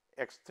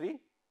 x 3,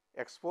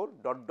 x 4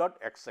 dot dot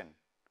x n.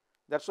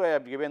 That is why I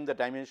have given the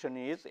dimension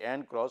is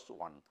n cross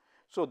 1.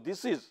 So,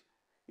 this is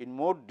in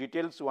more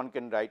details one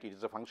can write it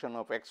is a function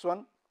of x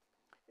 1,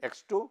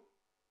 x 2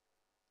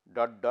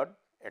 dot dot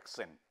x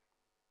n,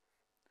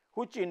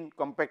 which in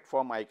compact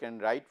form I can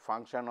write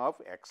function of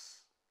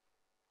x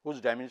whose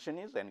dimension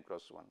is n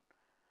cross 1,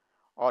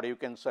 or you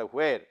can say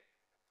where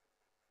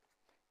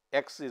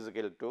x is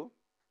equal to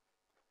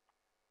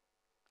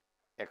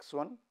x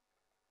 1,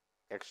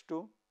 x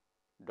 2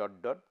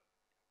 dot dot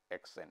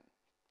x n.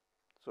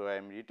 So, I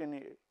am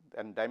written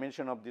and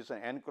dimension of this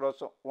n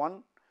cross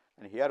 1,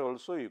 and here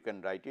also you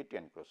can write it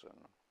n cross 1.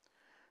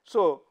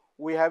 So,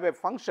 we have a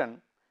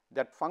function,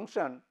 that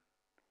function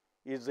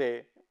is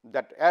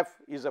that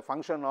f is a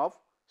function of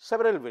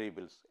several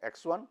variables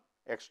x 1,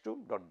 x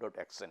 2 dot dot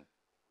x n.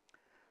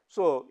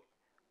 So,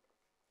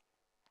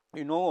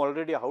 you know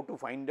already how to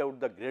find out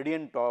the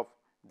gradient of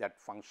that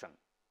function.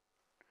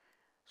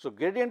 So,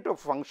 gradient of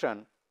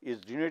function is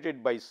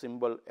denoted by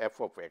symbol f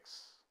of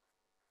x.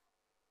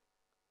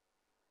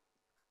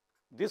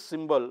 This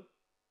symbol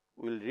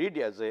will read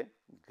as a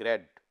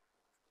grad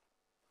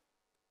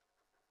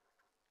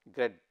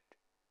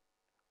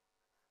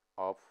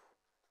of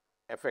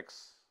f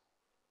x,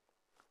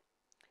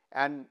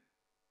 and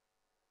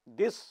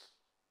this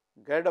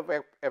grad of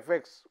f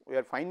x we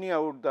are finding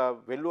out the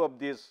value of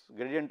this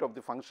gradient of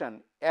the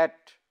function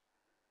at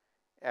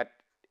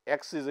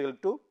x is equal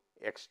to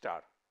x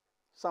star.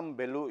 Some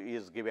value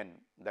is given,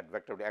 that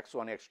vector of x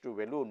 1 x 2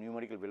 value,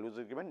 numerical values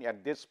is given.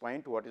 At this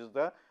point what is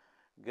the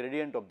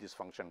gradient of this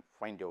function,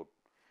 find out.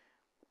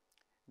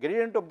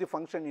 Gradient of the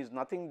function is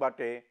nothing but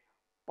a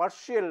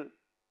partial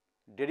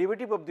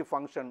derivative of the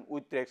function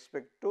with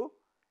respect to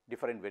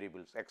different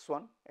variables x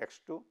 1, x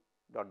 2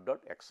 dot dot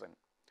x n.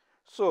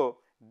 So,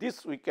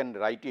 this we can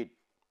write it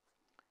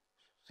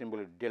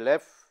simply del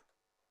f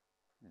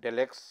del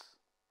x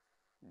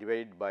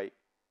divided by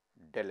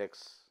del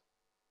x.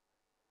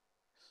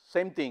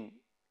 Same thing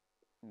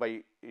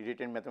by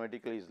written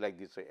mathematically is like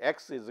this way,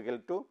 x is equal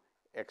to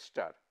x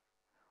star,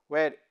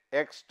 where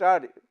x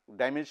star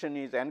dimension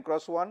is n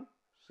cross 1,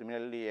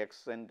 similarly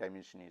x n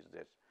dimension is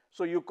there.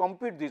 So, you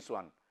compute this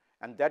one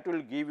and that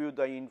will give you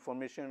the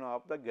information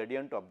of the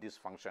gradient of this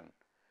function.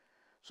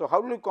 So,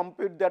 how will you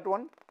compute that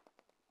one?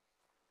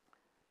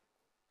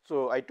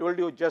 So, I told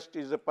you just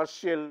is a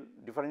partial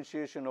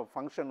differentiation of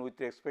function with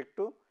respect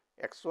to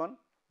x 1,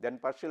 then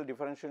partial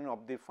differentiation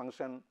of the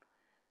function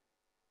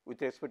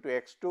with respect to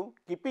x 2,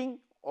 keeping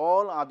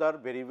all other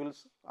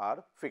variables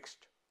are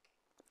fixed.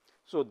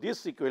 So,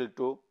 this equal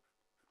to,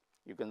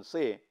 you can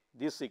say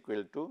this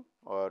equal to,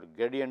 or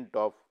gradient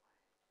of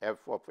f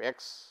of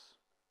x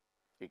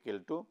equal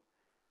to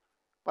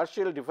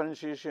partial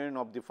differentiation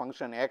of the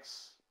function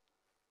x,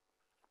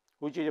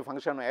 which is a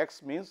function of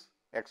x, means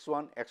x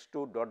 1 x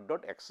 2 dot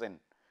dot x n.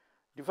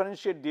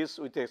 Differentiate this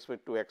with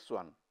respect to x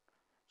 1.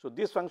 So,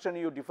 this function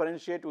you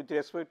differentiate with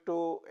respect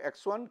to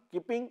x 1,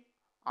 keeping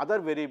other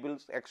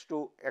variables x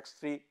 2 x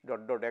 3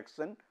 dot dot x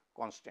n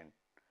constant.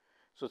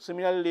 So,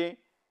 similarly,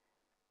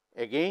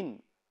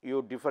 again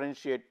you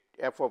differentiate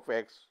f of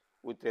x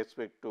with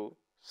respect to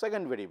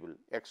second variable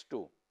x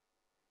 2,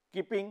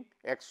 keeping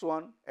x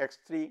 1 x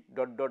 3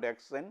 dot dot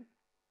x n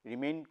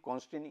remain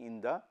constant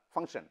in the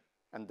function,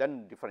 and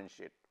then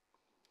differentiate,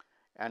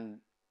 and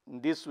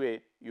in this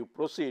way you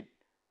proceed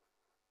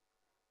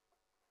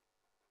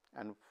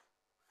and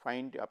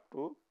find up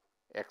to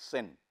x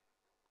n.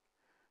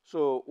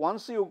 So,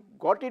 once you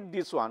got it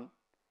this one,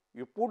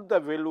 you put the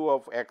value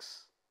of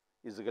x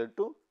is equal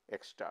to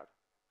x star.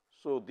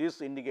 So,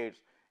 this indicates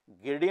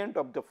gradient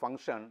of the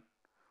function,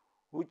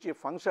 which a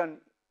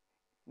function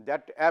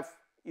that f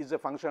is a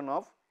function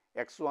of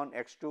x 1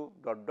 x 2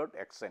 dot dot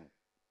x n,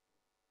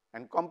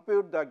 and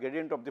compute the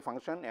gradient of the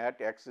function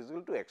at x is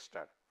equal to x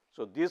star.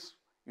 So, this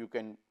you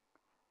can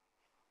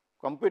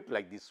compute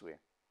like this way,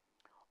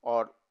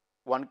 or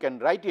one can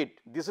write it,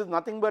 this is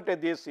nothing but a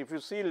this, if you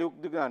see look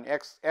the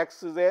x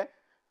is a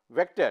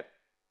vector.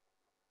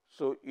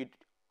 So, it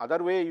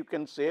other way you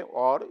can say,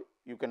 or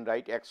you can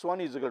write x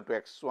 1 is equal to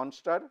x 1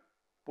 star,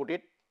 put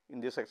it in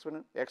this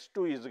exponent, x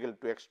 2 is equal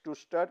to x 2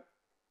 star,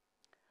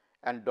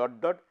 and dot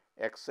dot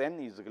x n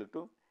is equal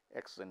to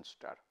x n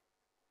star.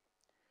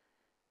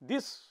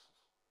 This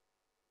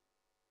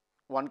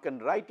one can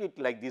write it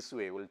like this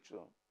way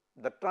also,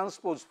 the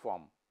transpose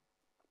form,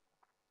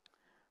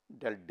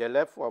 del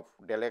f of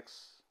del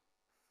x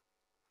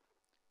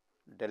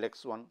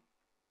 1,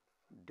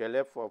 del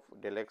f of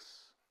del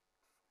x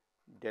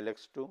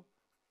 2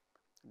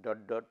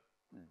 dot dot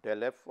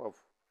del f of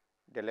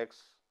del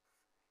x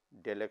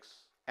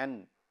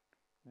n,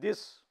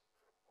 this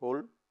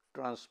whole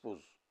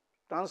transpose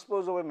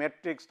of a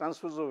matrix,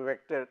 transpose of a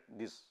vector,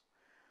 this.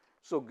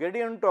 So,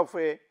 gradient of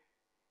a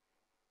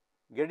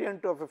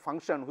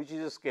function which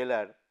is a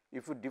scalar,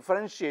 if you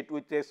differentiate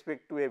with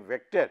respect to a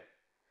vector,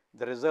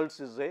 the results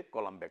is a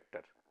column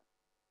vector.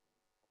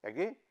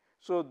 Okay.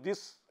 So,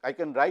 this I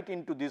can write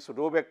into this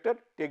row vector,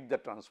 take the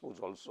transpose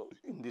also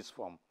in this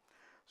form.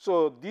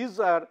 So, these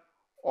are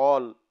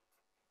all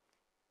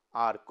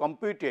are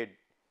computed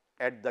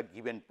at the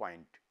given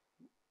point,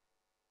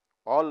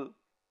 all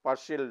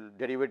partial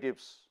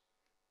derivatives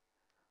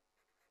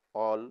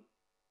all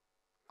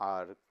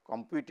are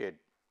computed.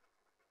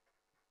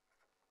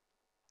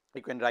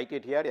 You can write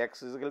it here,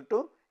 x is equal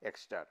to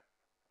x star.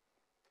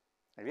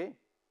 Okay.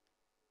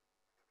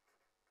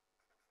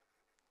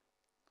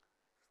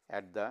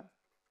 At the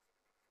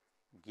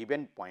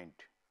given point,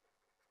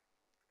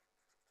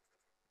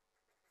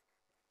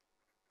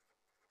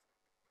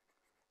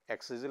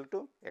 x is equal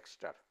to x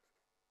star,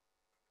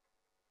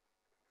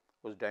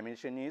 whose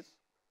dimension is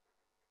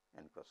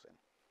n plus n.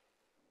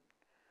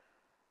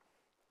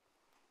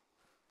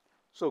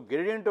 So,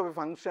 gradient of a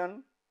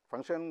function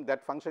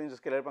that function is a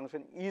scalar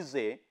function is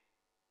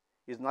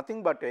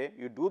nothing but a,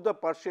 you do the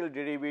partial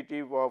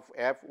derivative of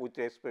f with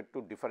respect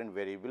to different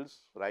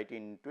variables, write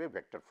into a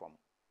vector form.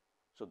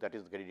 So, that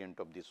is gradient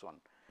of this one.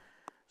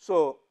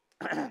 So,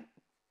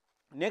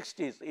 next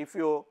is, if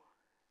you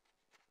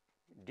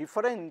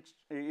difference,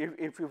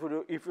 if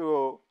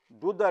you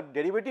do the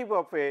derivative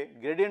of a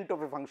gradient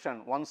of a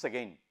function once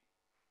again,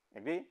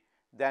 okay,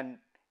 then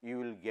you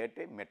will get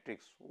a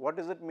matrix. What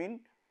does it mean?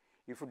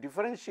 If you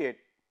differentiate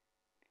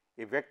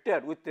a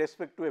vector with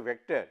respect to a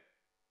vector,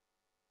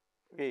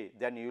 okay,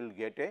 then you will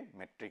get a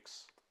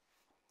matrix.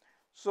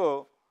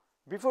 So,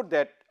 before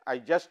that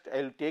I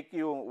will take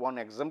you one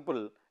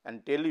example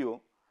and tell you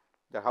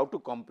that how to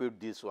compute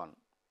this one.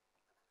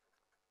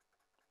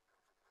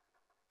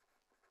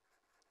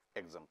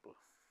 Example,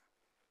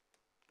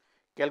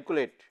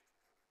 calculate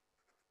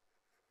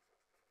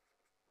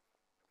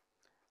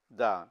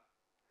the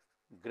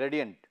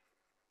gradient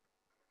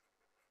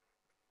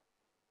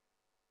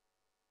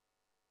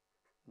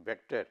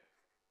vector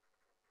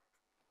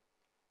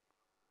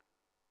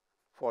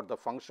for the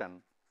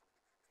function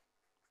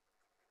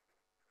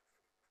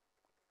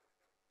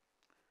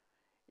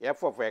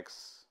f of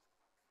x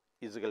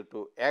is equal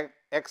to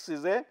x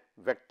is a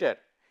vector.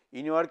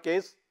 In your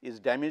case, its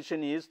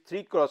dimension is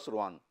 3 cross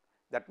 1.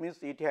 That means,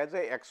 it has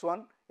a x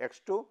 1,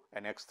 x 2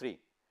 and x 3.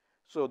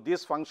 So,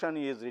 this function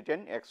is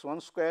written x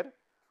 1 square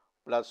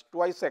plus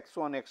twice x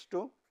 1 x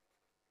 2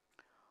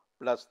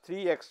 plus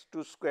 3 x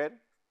 2 square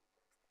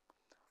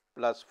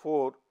plus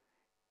 4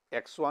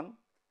 x 1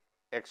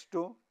 x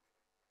 2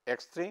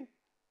 x 3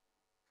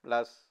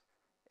 plus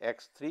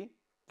x 3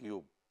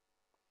 cube.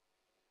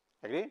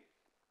 Agree?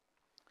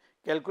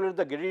 Calculate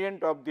the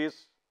gradient of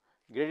this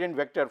gradient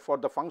vector for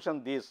the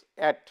function this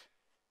at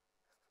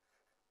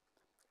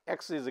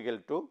x is equal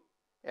to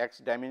x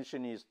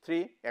dimension is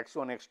 3 x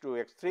 1 x 2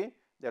 x 3,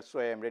 that is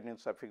why I am writing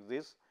suffix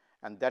this,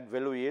 and that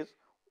value is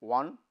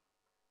 1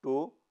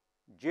 2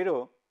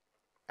 0,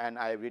 and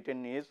I have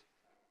written is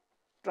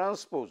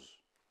transpose.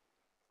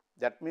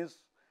 That means,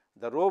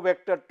 the row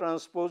vector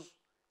transpose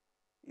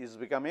is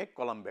become a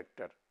column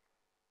vector.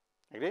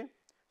 Agree?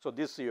 So,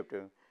 this you have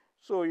to.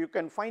 So, you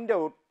can find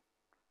out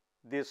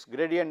this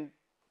gradient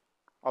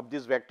of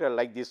this vector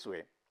like this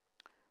way.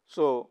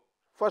 So,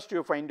 first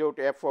you find out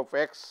f of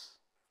x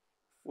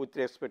with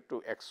respect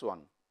to x 1,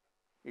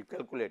 you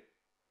calculate.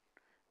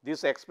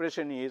 This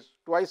expression is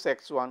twice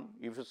x 1.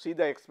 If you see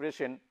the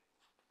expression,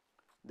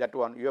 that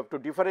one you have to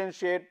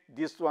differentiate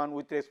this one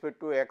with respect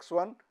to x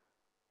 1,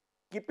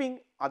 keeping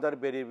other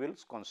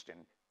variables constant.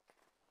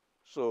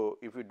 So,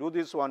 if you do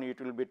this one,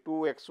 it will be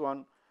 2 x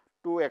 1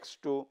 2 x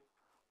 2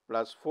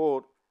 plus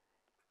 4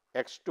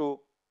 x 2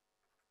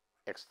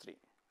 x 3.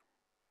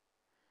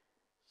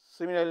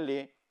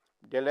 Similarly,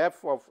 del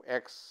f of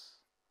x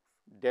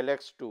del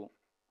x 2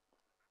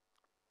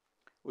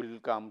 will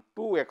come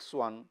 2 x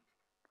 1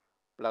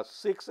 plus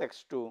 6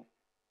 x 2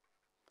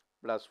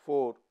 plus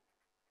 4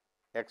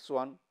 x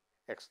 1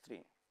 x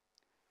 3.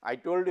 I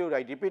told you,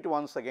 I repeat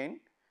once again,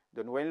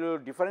 then when you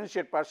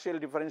differentiate partial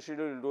differential,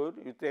 you will do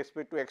it with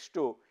respect to x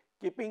 2,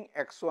 keeping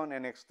x 1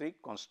 and x 3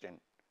 constant,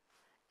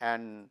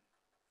 and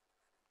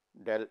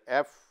del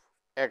f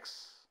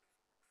x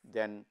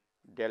then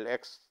del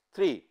x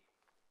 3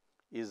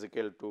 is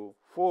equal to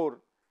 4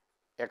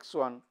 x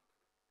 1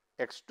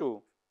 x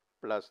 2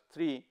 plus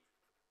 3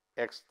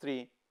 x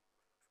 3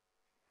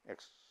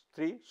 x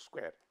 3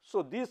 square.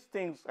 So, these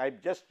things I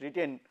have just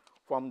written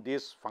from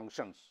these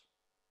functions,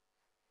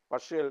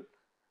 partial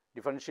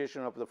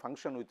differentiation of the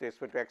function with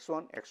respect to x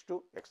 1 x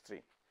 2 x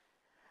 3,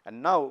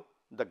 and now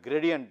the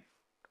gradient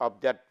of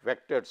that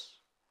vectors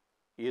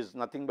is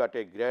nothing but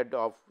a grad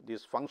of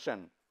this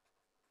function,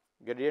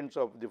 gradients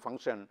of the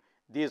function.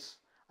 This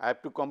I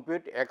have to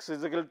compute x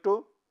is equal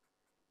to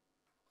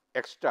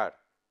x star,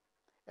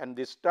 and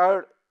this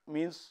star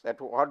means at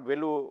what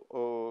value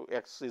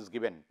x is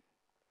given.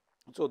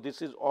 So,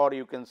 this is, or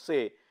you can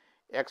say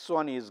x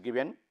 1 is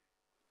given,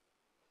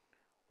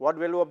 what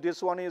value of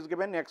this one is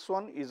given, x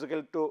 1 is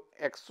equal to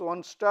x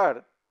 1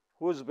 star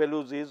whose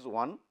values is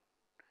 1,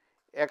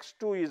 x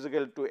 2 is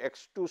equal to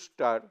x 2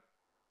 star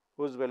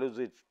whose values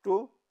is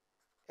 2,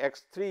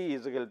 x 3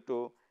 is equal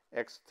to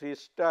x 3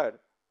 star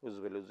whose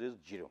values is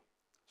 0.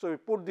 So, we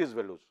put these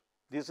values,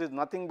 this is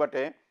nothing but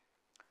a,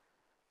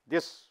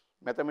 this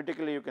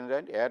mathematically you can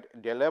write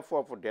at del f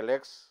of del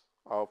x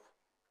of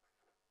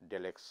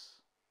del x.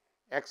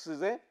 X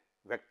is a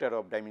vector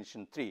of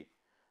dimension 3.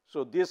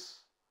 So,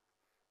 this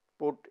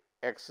put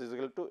x is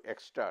equal to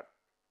x star,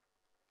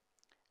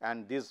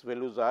 and these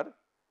values are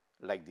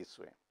like this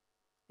way.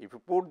 If you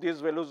put these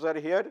values are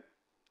here,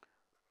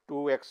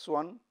 2 x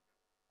 1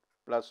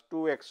 plus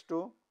 2 x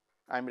 2,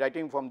 I am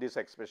writing from this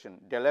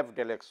expression del f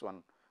del x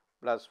 1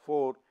 plus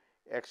 4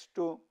 x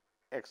 2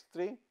 x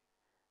 3,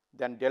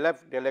 then del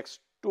f del x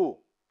 2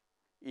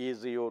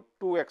 is your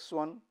 2 x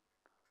 1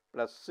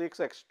 plus 6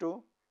 x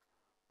 2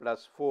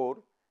 plus 4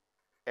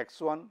 x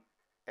 1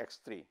 x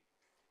 3.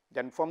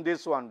 Then from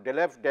this one del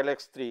f del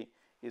x 3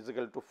 is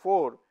equal to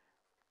 4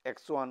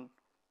 x 1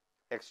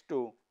 x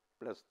 2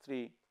 plus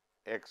 3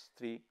 x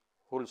 3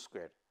 whole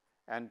square,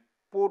 and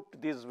put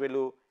this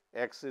value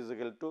x is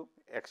equal to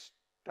x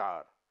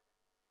star,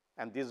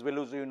 and these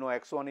values you know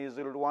x 1 is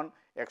equal to 1,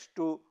 x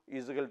 2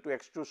 is equal to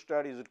x 2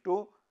 star is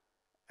 2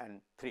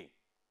 and 3.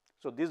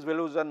 So, these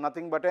values are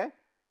nothing but a,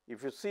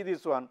 if you see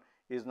this one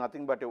is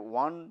nothing but a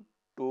 1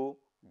 2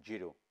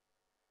 0.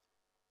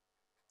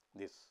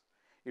 This,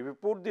 if you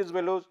put these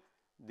values,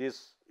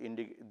 this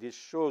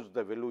shows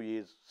the value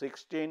is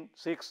 16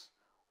 6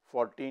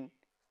 14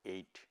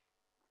 8.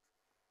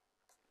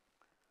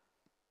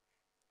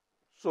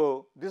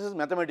 So, this is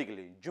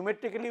mathematically.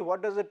 Geometrically,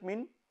 what does it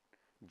mean?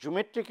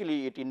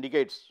 Geometrically, it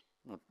indicates,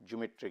 not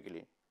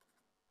geometrically,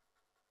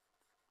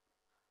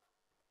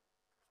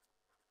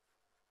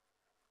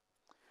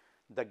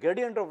 the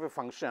gradient of a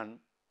function,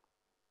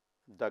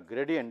 the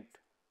gradient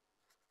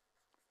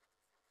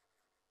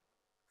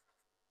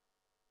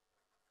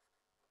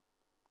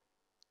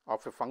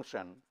of a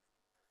function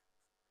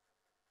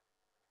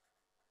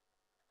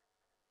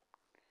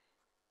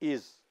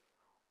is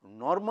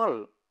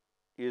normal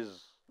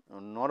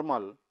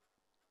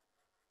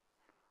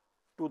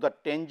to the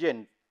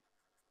tangent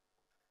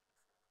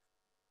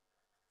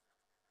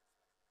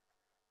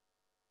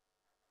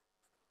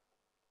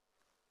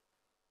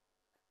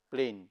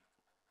plane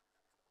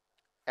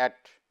at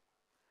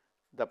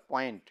the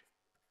point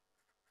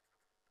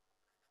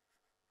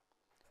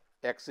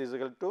x is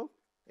equal to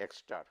x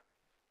star.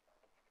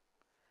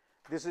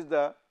 This is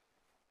the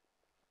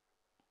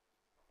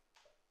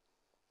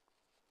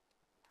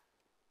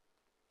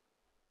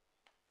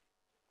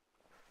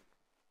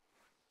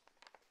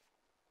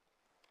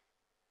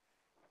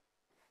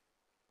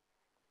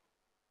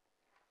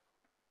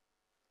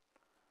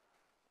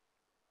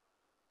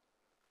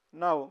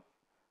Now,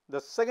 the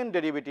second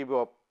derivative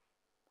of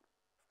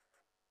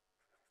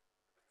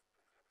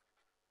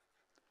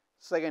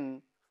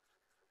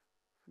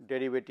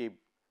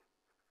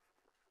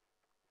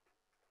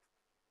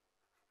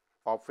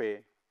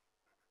a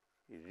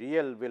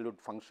real valued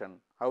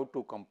function, how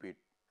to compute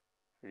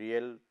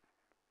real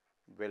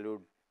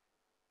valued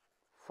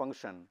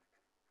function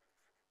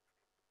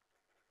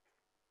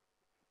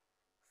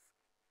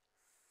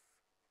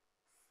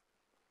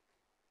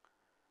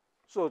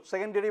So,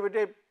 second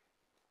derivative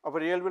of a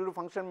real valued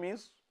function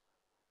means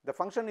the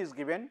function is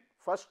given,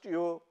 first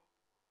you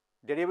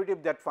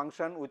derivative that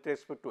function with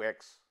respect to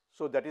x.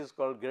 So, that is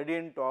called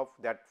gradient of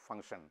that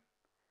function.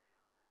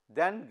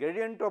 Then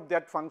gradient of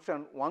that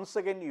function once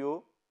again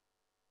you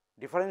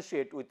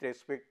differentiate with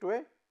respect to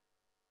a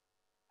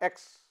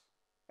x,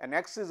 and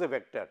x is a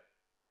vector.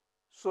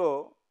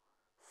 So,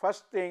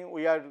 first thing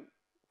we are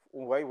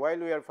while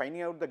we are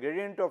finding out the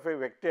gradient of a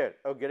vector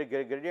or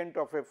gradient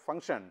of a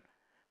function,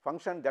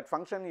 that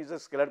function is a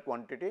scalar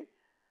quantity.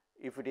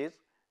 If it is,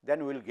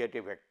 then we will get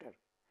a vector.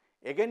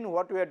 Again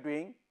what we are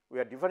doing, we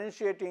are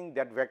differentiating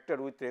that vector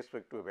with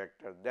respect to a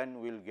vector, then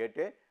we will get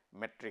a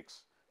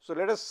matrix. So,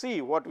 let us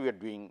see what we are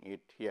doing it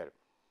here.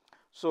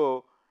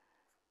 So,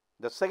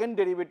 the second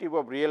derivative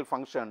of real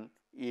function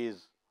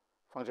is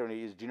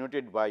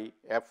denoted by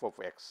f of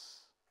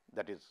x,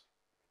 that is,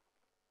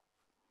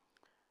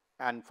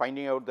 and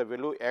finding out the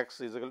value x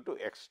is equal to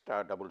x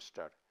star double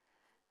star.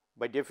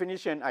 By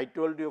definition, I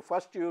told you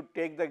first you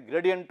take the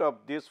gradient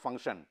of this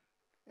function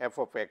f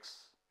of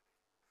x,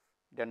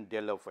 then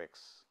del of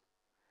x,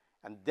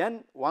 and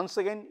then once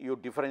again you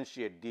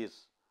differentiate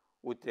this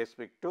with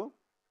respect to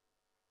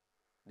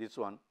this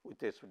one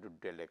with respect to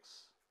del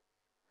x.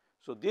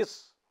 So,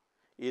 this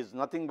is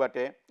nothing but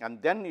a,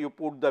 and then you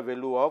put the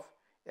value of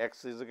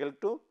x is equal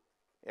to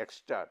x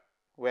star,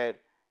 where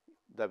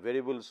the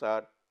variables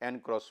are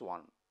n cross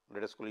 1,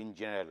 let us call in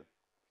general.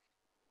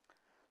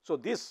 So,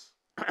 this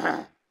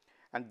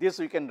and this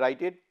we can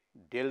write it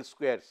del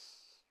squares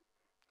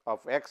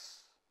of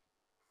x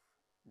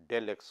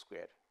del x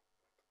square.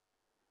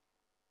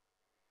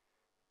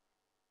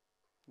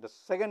 The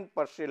second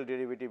partial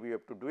derivative you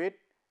have to do it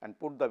and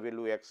put the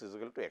value x is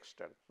equal to x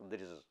star. So,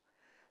 this is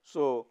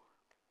so.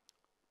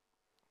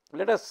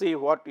 Let us see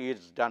what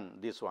is done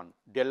this one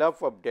del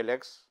f of del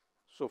x.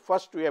 So,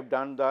 first we have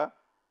done the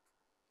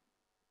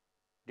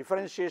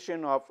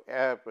differentiation of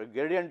f,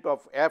 gradient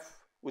of f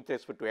with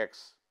respect to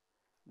x,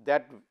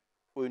 that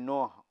we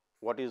know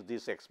what is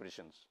these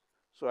expressions.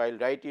 So, I will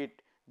write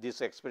it this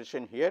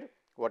expression here.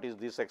 What is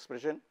this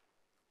expression?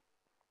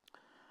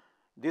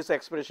 This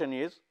expression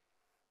is,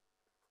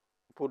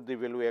 put the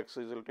value x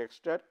is equal to x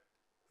star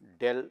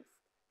del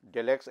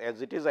x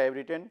as it is I have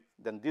written,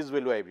 then this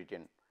value I have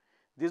written.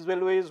 This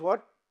value is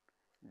what?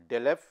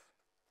 Del f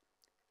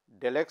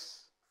del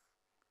x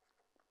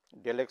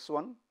del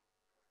x1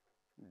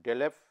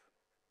 del f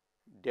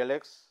del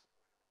x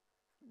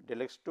del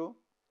x2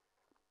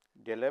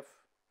 del f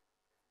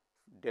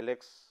del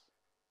x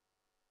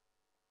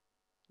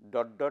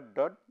dot dot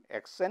dot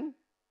x n,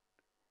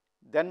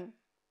 then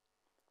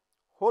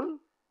whole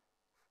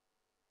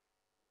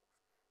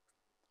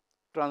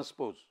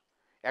transpose.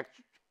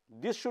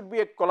 This should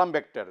be a column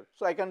vector.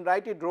 So, I can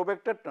write it row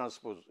vector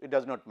transpose, it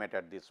does not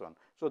matter this one.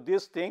 So,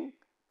 this thing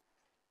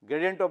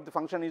gradient of the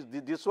function is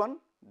this one,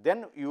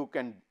 then you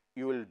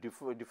will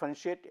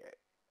differentiate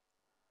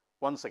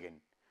once again.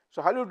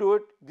 So, how you do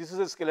it? This is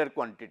a scalar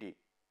quantity.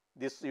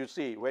 This you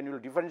see, when you will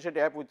differentiate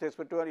f with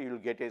respect to r, you will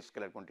get a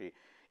scalar quantity.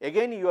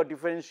 Again you are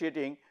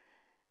differentiating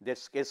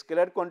this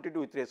scalar quantity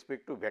with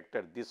respect to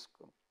vector, this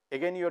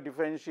again you are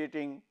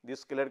differentiating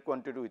this scalar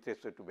quantity with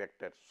respect to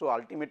vector. So,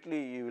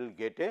 ultimately you will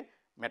get a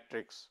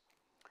matrix.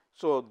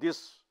 So,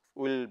 this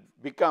will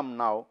become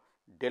now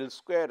del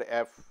square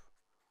f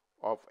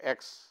of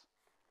x,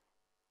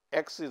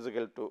 x is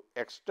equal to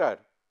x star.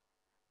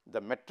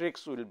 The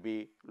matrix will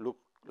be look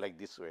like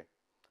this way,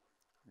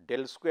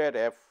 del square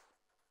f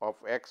of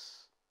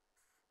x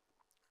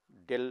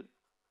del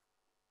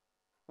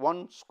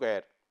 1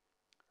 square,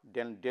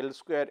 then del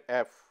square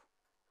f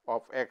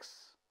of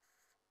x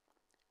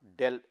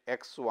del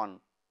x1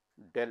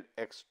 del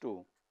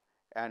x2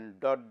 and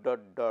dot dot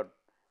dot,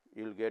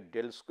 you will get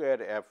del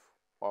square f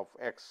of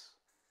x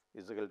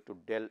is equal to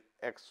del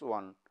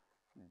x1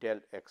 del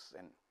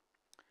xn.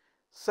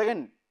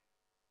 Second,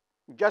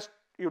 just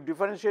you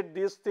differentiate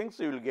these things,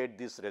 you will get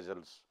these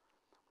results,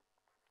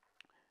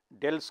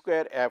 del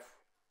square f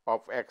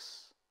of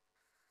x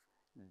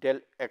del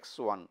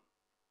x1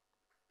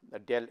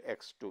 del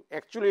x2.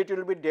 Actually, it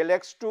will be del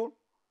x2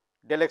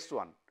 del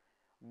x1,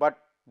 but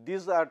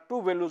these are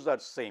two values are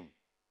same.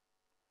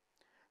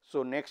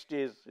 So, next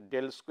is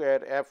del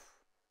square f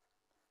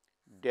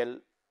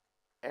del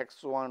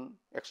x1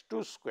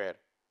 x2 square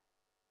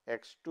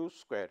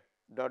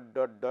dot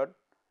dot dot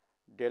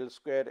del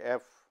square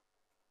f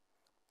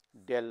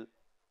del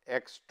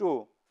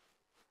x2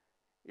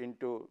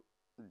 into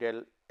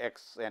del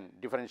xn,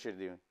 differentiate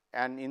them,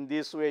 and in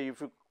this way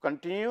if you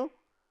continue,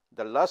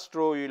 the last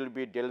row will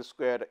be del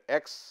square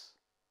x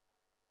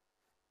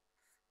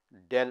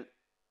del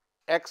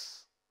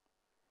x,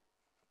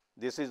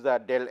 this is the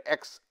del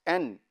x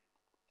n,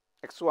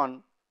 x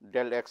 1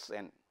 del x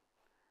n,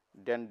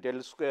 then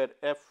del square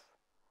f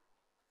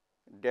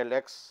del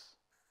x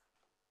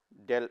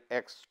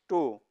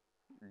 2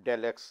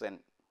 del x n,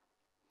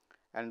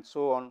 and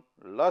so on.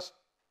 Last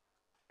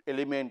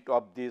element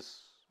of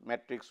this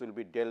matrix will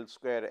be del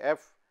square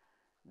f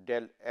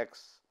del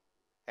x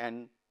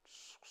n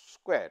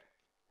square.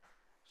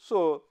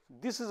 So,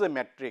 this is a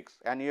matrix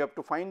and you have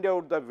to find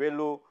out the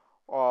value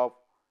of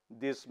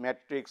this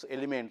matrix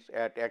elements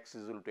at x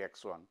is equal to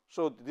x 1.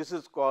 So, this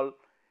is called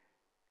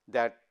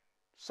that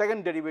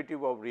second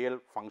derivative of real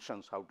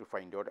functions, how to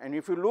find out. And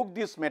if you look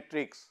this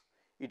matrix,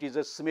 it is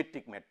a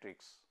symmetric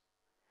matrix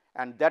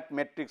and that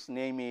matrix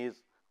name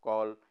is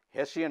called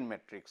Hessian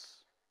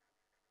matrix.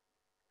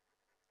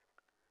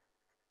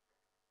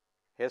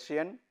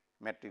 Hessian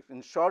matrix,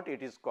 in short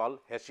it is called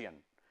Hessian.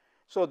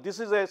 So, this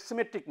is a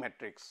symmetric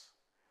matrix.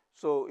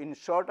 So, in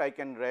short I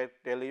can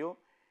tell you,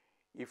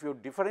 if you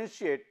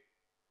differentiate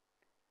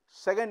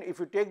second, if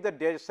you take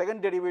the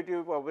second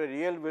derivative of a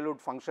real valued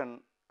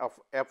function of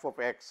f of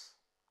x,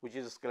 which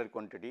is a scalar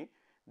quantity,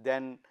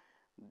 then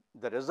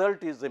the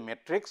result is a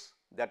matrix.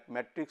 That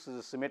matrix is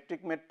a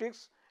symmetric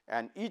matrix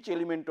and each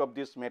element of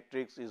this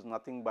matrix is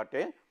nothing but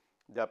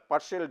the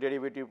partial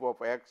derivative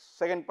of x,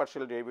 second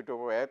partial derivative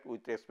of x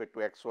with respect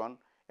to x 1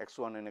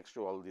 and x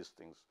 2, all these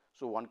things.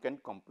 So, one can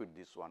compute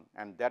this one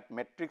and that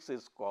matrix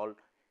is called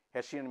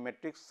Hessian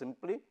matrix.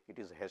 Simply it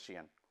is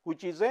Hessian,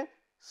 which is a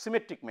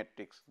symmetric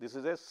matrix. This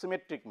is a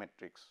symmetric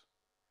matrix.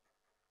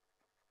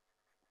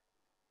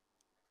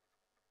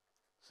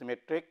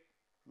 Symmetric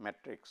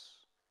matrix.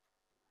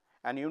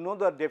 And you know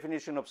the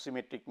definition of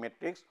symmetric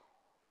matrix.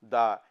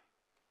 The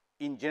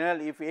in general,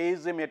 if A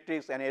is a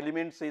matrix and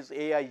elements is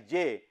A I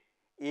j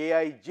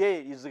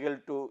is equal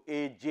to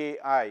A j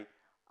I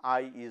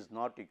is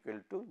not equal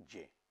to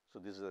j. So,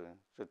 this is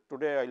so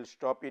today I will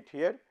stop it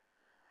here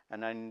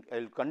and I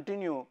will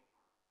continue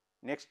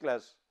next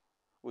class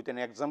with an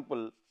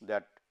example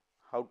that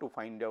how to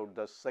find out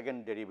the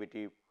second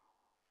derivative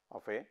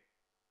of a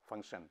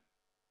function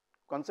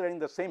considering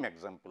the same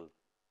example.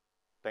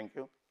 Thank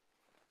you.